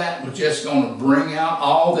all of that was just going to bring out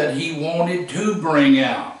all that He wanted to bring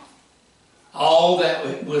out. All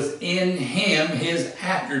that was in Him, His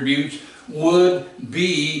attributes, would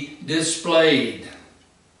be displayed.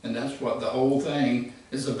 And that's what the whole thing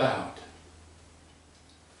is about.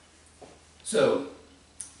 So,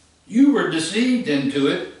 you were deceived into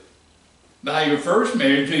it by your first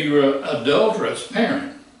marriage to your adulterous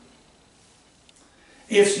parent.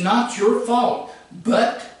 It's not your fault,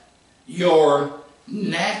 but your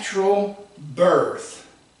natural birth.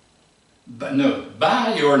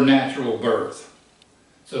 By your natural birth.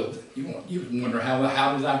 So you wonder,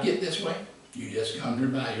 how did I get this way? You just come here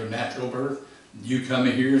by your natural birth. You come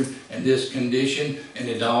here in this condition, and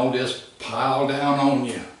it all just piled down on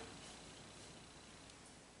you.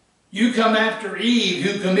 You come after Eve,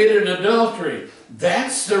 who committed adultery.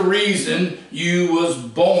 That's the reason you was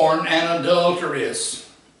born an adulteress.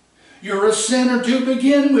 You're a sinner to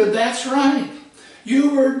begin with, that's right.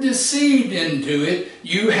 You were deceived into it.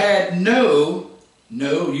 You had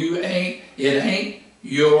it ain't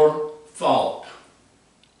your fault.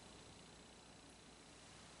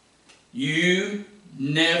 You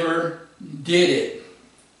never did it.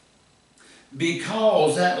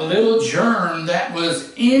 Because that little germ that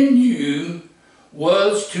was in you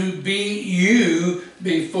was to be you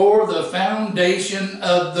before the foundation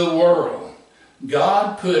of the world.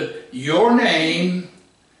 God put your name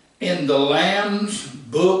in the Lamb's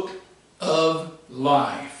book of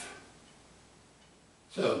life.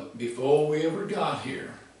 So before we ever got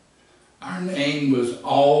here, our name was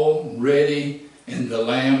already in the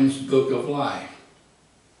Lamb's book of life.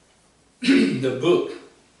 The book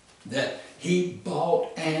that He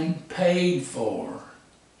bought and paid for.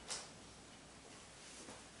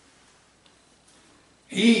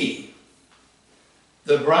 He,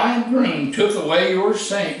 the bridegroom, took away your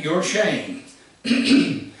shame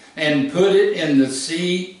and put it in the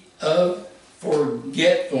sea of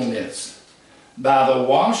forgetfulness by the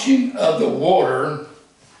washing of the water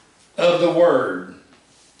of the Word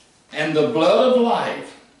and the blood of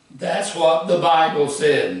life. That's what the Bible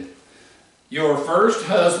said. your first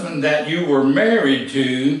husband that you were married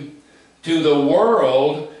to the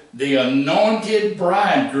world, the anointed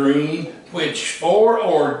bridegroom, which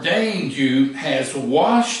foreordained you, has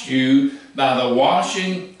washed you by the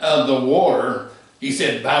washing of the water. He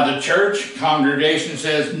said, by the church. Congregation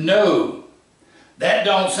says, no. That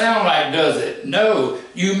don't sound right, does it? No.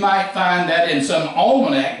 You might find that in some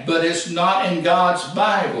almanac, but it's not in God's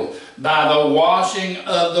Bible. By the washing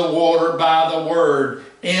of the water by the Word.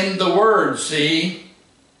 In the Word, see,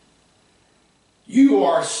 you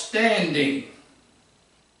are standing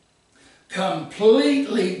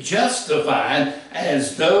completely justified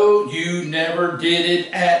as though you never did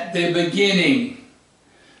it at the beginning.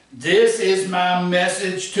 This is my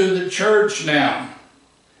message to the church now.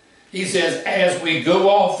 He says, as we go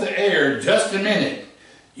off the air, just a minute,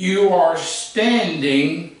 you are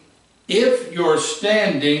standing, if you're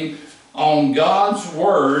standing on God's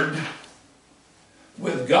Word,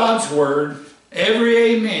 with God's Word, every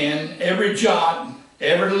amen, every jot,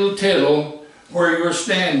 every little tittle, where you're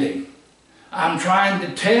standing. I'm trying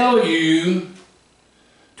to tell you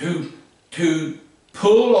to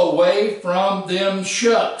pull away from them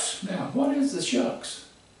shucks. Now, what is the shucks?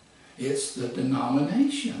 It's the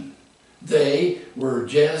denomination. They were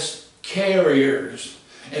just carriers.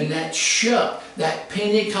 And that shuck, that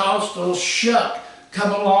Pentecostal shuck,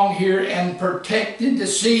 come along here and protected the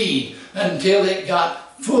seed until it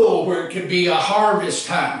got full where it could be a harvest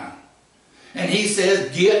time. And he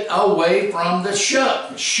says, get away from the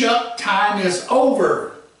shuck. Shuck time is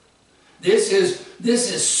over. This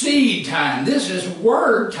is seed time. This is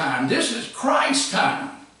word time. This is Christ time.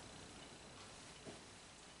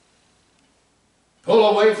 Pull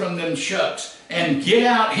away from them shucks and get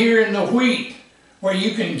out here in the wheat where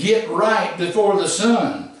you can get right before the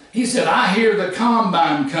sun. He said, I hear the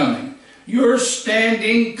combine coming. You're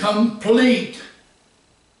standing complete.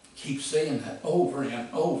 Keep saying that over and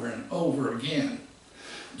over and over again.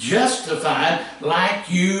 Justified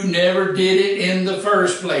like you never did it in the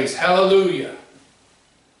first place. Hallelujah.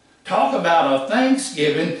 Talk about a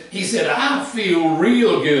Thanksgiving. He said, I feel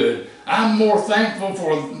real good. I'm more thankful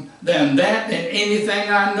than anything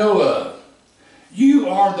I know of. You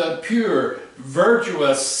are the pure,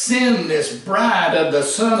 virtuous, sinless bride of the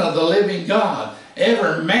Son of the living God.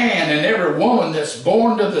 Every man and every woman that's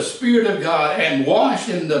born to the Spirit of God and washed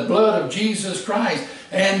in the blood of Jesus Christ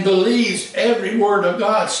and believes every word of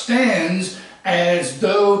God stands as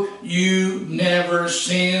though you never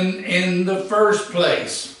sinned in the first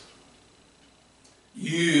place.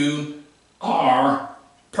 You are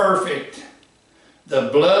perfect. The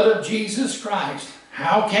blood of Jesus Christ.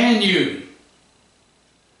 How can you?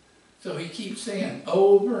 So he keeps saying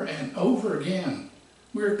over and over again,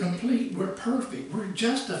 we're complete, we're perfect, we're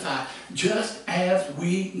justified, just as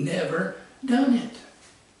we never done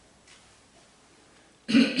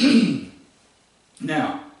it.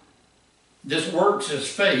 Now, this works as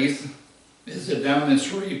faith, is it down in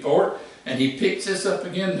Shreveport, and he picks this up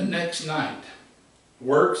again the next night.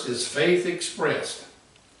 Works is faith expressed.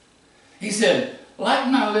 He said,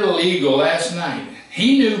 like my little eagle last night,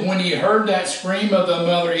 he knew when he heard that scream of the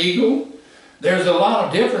mother eagle, there's a lot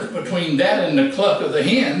of difference between that and the cluck of the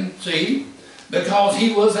hen, see? Because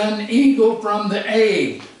he was an eagle from the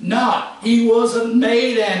egg. He wasn't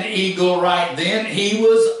made an eagle right then. He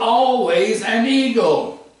was always an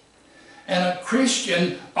eagle. And a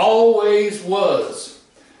Christian always was.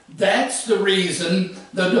 That's the reason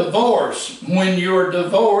the divorce, when you're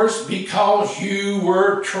divorced because you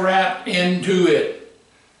were trapped into it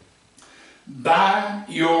by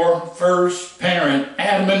your first parent,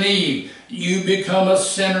 Adam and Eve. You become a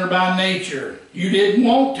sinner by nature. You didn't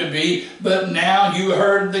want to be, but now you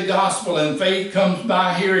heard the gospel, and faith comes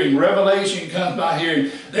by hearing. Revelation comes by hearing.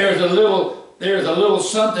 There's a little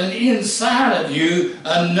something inside of you,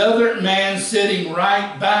 another man sitting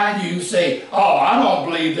right by you say, oh, I don't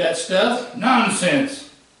believe that stuff. Nonsense.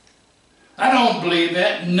 I don't believe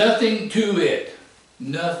that. Nothing to it.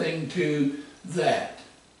 Nothing to that.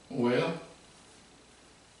 Well,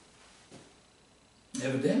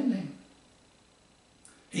 evidently,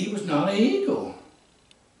 he was not an eagle.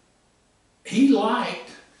 He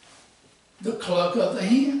liked the cluck of the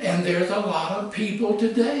hen. And there's a lot of people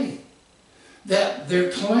today that they're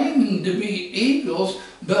claiming to be eagles,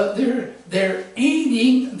 but they're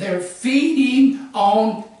feeding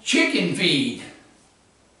on chicken feed.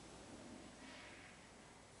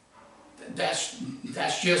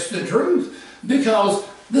 That's just the truth. Because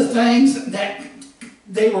the things that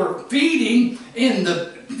they were feeding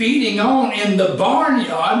on in the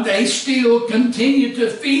barnyard, they still continue to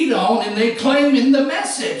feed on, and they claim in the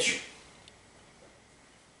message.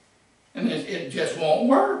 And it just won't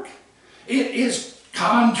work. It is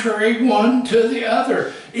contrary one to the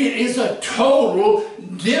other. It is a total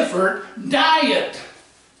different diet.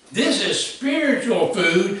 This is spiritual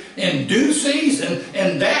food in due season,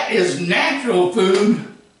 and that is natural food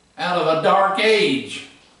out of a dark age.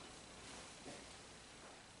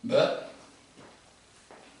 But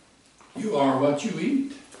you are what you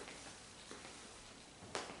eat.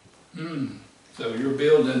 So you're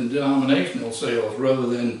building denominational sales rather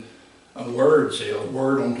than a word sales,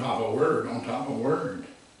 word on top of word on top of word.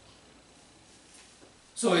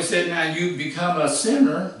 So he said, now you become a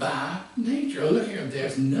sinner by nature. Look here,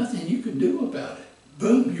 there's nothing you can do about it.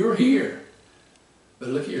 Boom, you're here. But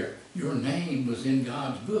look here, your name was in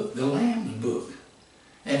God's book, the Lamb's book.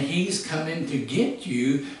 And he's coming to get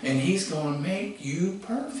you, and he's going to make you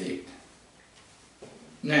perfect.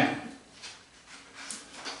 Now,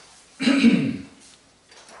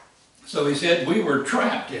 so he said we were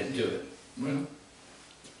trapped into it. Well,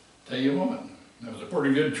 tell you what, that was a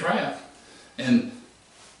pretty good trap. And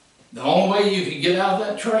the only way you could get out of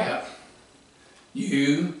that trap,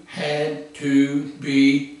 you had to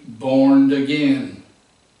be born again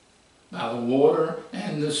by the water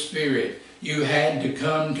and the Spirit. You had to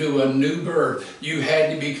come to a new birth. You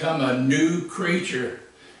had to become a new creature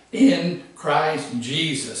in Christ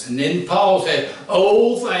Jesus. And then Paul said,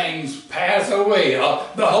 old things pass away.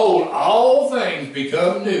 Behold, all things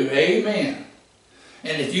become new. Amen.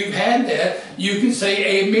 And if you've had that, you can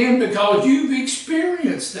say amen because you've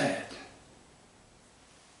experienced that.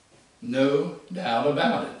 No doubt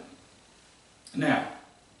about it. Now,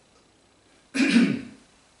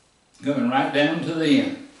 coming right down to the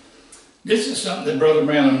end. This is something that Brother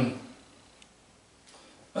Branham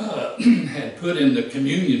had put in the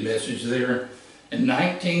communion message there in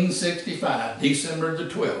 1965, December the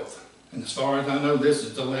 12th. And as far as I know, this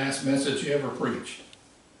is the last message he ever preached.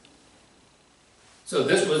 So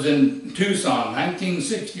this was in Tucson,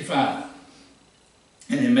 1965.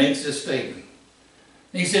 And he makes this statement.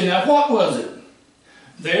 He said, now what was it?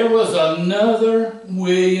 There was another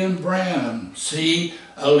William Branham. See,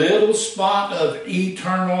 a little spot of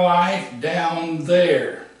eternal life down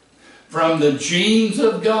there. From the genes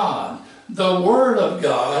of God, the Word of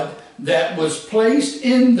God that was placed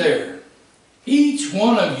in there. Each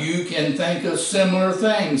one of you can think of similar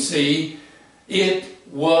things. See, it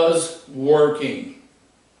was working.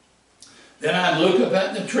 Then I'd look up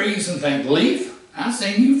at the trees and think, Leaf, I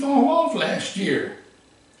seen you fall off last year.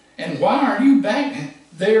 And why are you back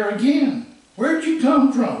there again? Where'd you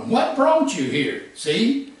come from? What brought you here?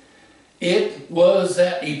 See, it was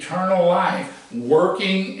that eternal life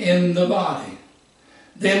working in the body.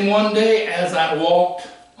 Then one day as I walked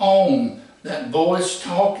on, that voice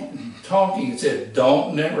talking said,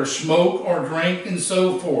 don't never smoke or drink and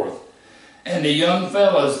so forth. And the young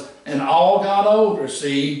fellas and all got older,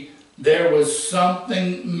 see, there was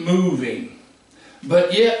something moving.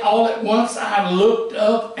 But yet all at once I looked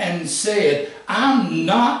up and said, I'm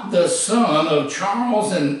not the son of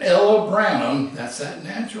Charles and Ella Branham. That's that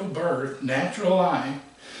natural birth, natural life.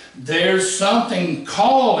 There's something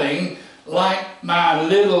calling like my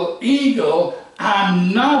little eagle.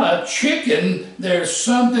 I'm not a chicken. There's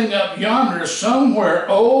something up yonder somewhere.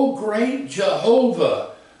 Oh, great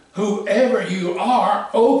Jehovah, whoever you are,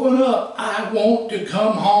 open up. I want to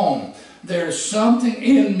come home. There's something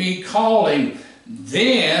in me calling.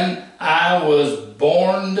 Then I was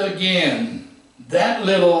born again. That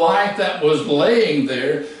little life that was laying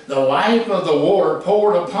there, the life of the water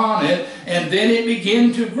poured upon it, and then it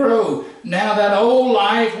began to grow. Now that old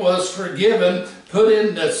life was forgiven, put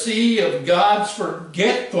in the sea of God's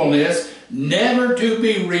forgetfulness, never to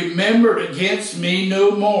be remembered against me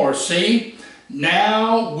no more. See,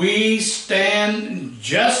 now we stand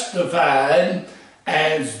justified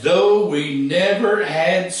as though we never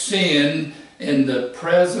had sinned in the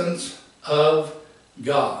presence of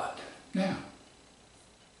God. Now,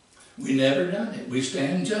 we never done it. We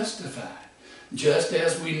stand justified, just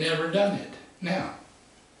as we never done it. Now,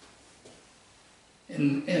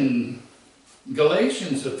 in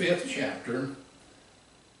Galatians, the 5th chapter,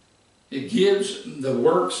 it gives the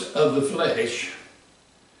works of the flesh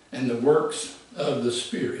and the works of the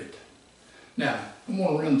Spirit. Now, I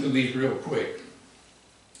want to run through these real quick.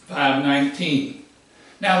 5:19.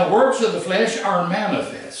 Now, the works of the flesh are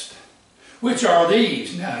manifest, which are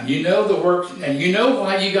these. Now, you know the works, and you know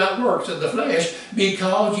why you got works of the flesh,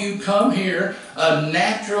 because you come here a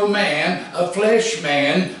natural man, a flesh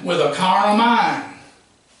man with a carnal mind.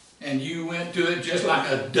 And you went to it just like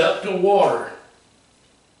a duck to water.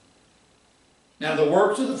 Now, the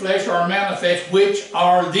works of the flesh are manifest, which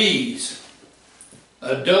are these: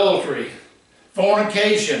 adultery,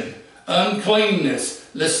 fornication,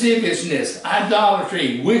 uncleanness, lasciviousness,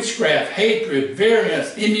 idolatry, witchcraft, hatred,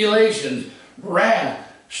 variance, emulations,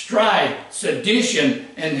 wrath, strife, sedition,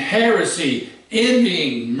 and heresy,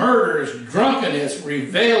 envying, murders, drunkenness,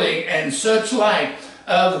 reveling, and such like,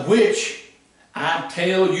 of which I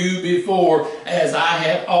tell you before, as I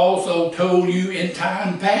have also told you in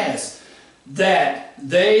time past, that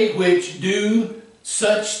they which do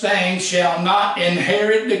such things shall not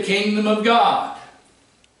inherit the kingdom of God.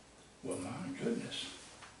 Well, my goodness.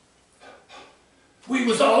 We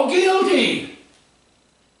was all guilty.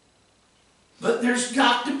 But there's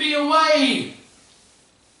got to be a way.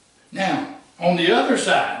 Now, on the other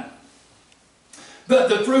side, but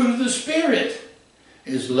the fruit of the Spirit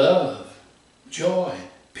is love, joy,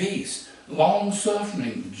 peace,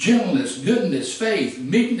 long-suffering, gentleness, goodness, faith,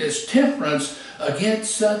 meekness, temperance.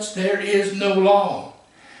 Against such there is no law.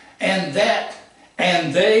 And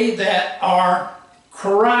they that are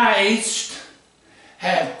Christ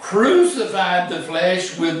have crucified the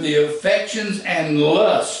flesh with the affections and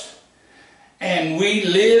lust. And we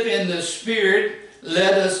live in the Spirit,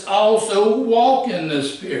 let us also walk in the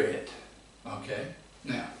Spirit. Okay,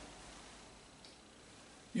 now,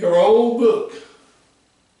 your old book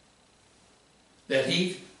that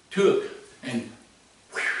he took, and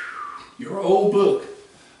your old book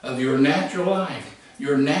of your natural life,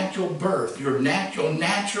 your natural birth, your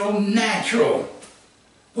natural.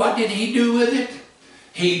 What did he do with it?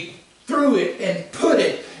 He threw it and put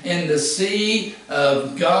it in the sea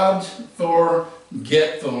of God's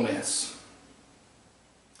forgetfulness.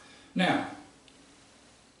 Now,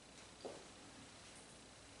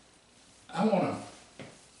 I want to,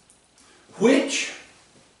 which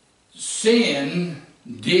sin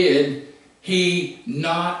did he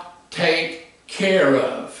not take care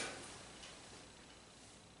of?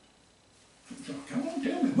 Come on,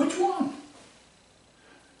 tell me, which one?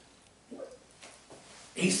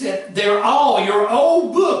 He said, they're all, your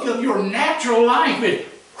old book of your natural life is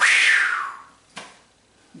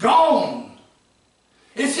gone.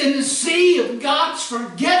 It's in the sea of God's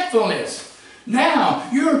forgetfulness. Now,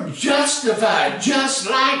 you're justified just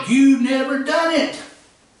like you never done it.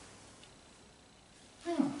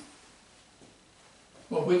 Yeah.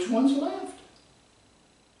 Well, which one's left?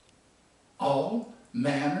 All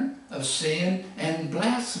manner of sin and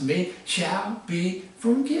blasphemy shall be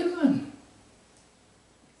forgiven.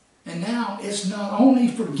 And now it's not only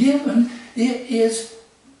forgiven, it is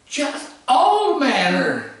just all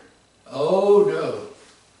manner. Oh, no.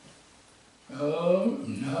 Oh,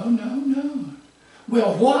 no.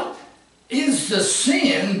 Well, what is the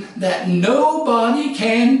sin that nobody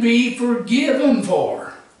can be forgiven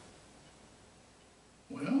for?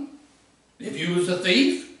 Well, if you was a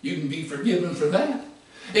thief, you can be forgiven for that.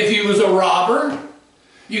 If you was a robber,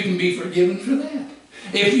 you can be forgiven for that.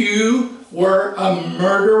 If you were a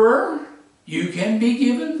murderer, you can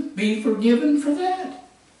be forgiven for that.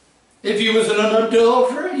 If you was an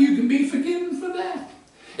adulterer, you can be forgiven for that.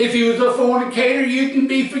 If you was a fornicator, you can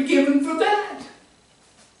be forgiven for that.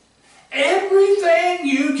 Everything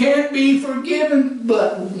you can be forgiven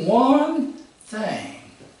but one thing.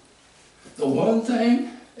 The one thing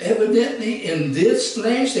evidently in this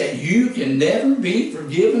flesh that you can never be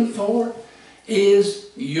forgiven for is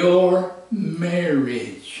your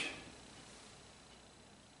marriage.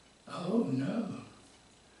 Oh no.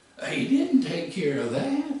 He didn't take care of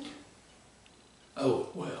that. Oh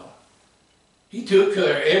well. He took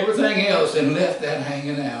care of everything else and left that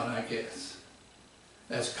hanging out, I guess.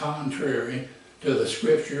 That's contrary to the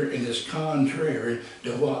Scripture and is contrary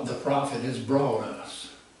to what the prophet has brought us.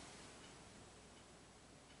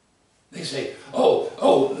 They say,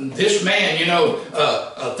 oh, this man,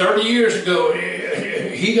 30 years ago,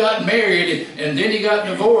 he got married and then he got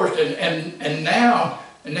divorced and now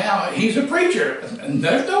he's a preacher. And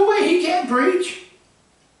there's no way he can't preach.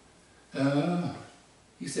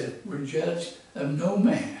 He said, we're judged of no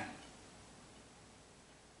man.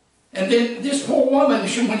 And then this poor woman,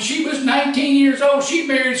 when she was 19 years old, she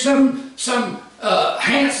married some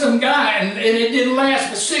handsome guy, and it didn't last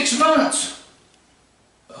but 6 months.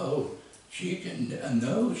 Oh, she can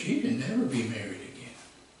never be married again.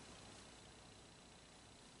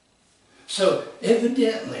 So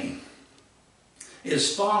evidently,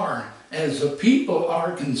 as far as the people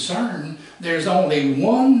are concerned, there's only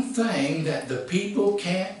one thing that the people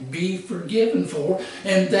can't be forgiven for,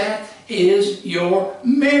 and that is your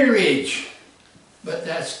marriage. But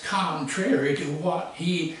that's contrary to what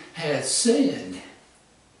he has said.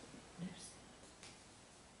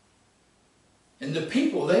 And the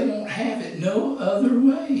people, they won't have it no other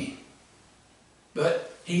way.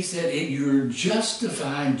 But he said, you're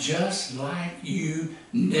justified just like you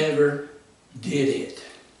never did it.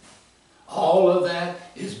 All of that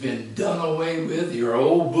has been done away with. Your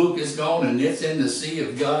old book is gone and it's in the sea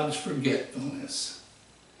of God's forgetfulness.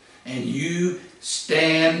 And you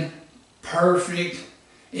stand perfect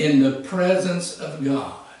in the presence of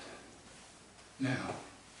God. Now,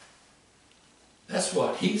 that's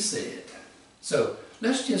what he said. So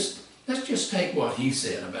let's just take what he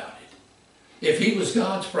said about it. If he was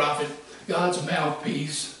God's prophet, God's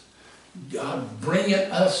mouthpiece, God bringing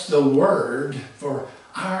us the word for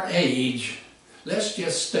our age, let's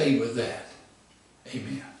just stay with that.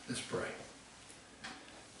 Amen. Let's pray.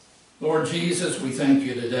 Lord Jesus, we thank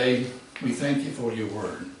you today. We thank you for your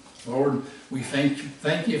word. Lord, we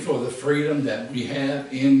thank you for the freedom that we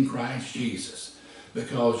have in Christ Jesus,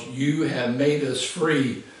 because you have made us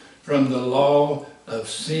free from the law of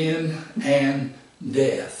sin and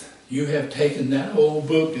death. You have taken that old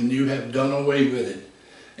book and you have done away with it.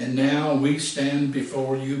 And now we stand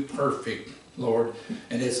before you perfect, Lord.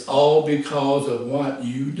 And it's all because of what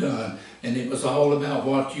you've done. And it was all about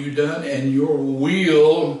what you've done and your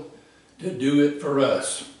will to do it for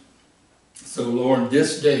us. So, Lord,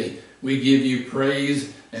 this day we give you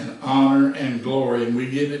praise and honor and glory, and we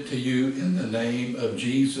give it to you in the name of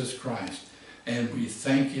Jesus Christ. And we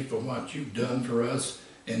thank you for what you've done for us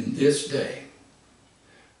in this day.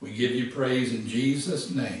 We give you praise in Jesus'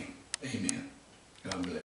 name. Amen. God bless.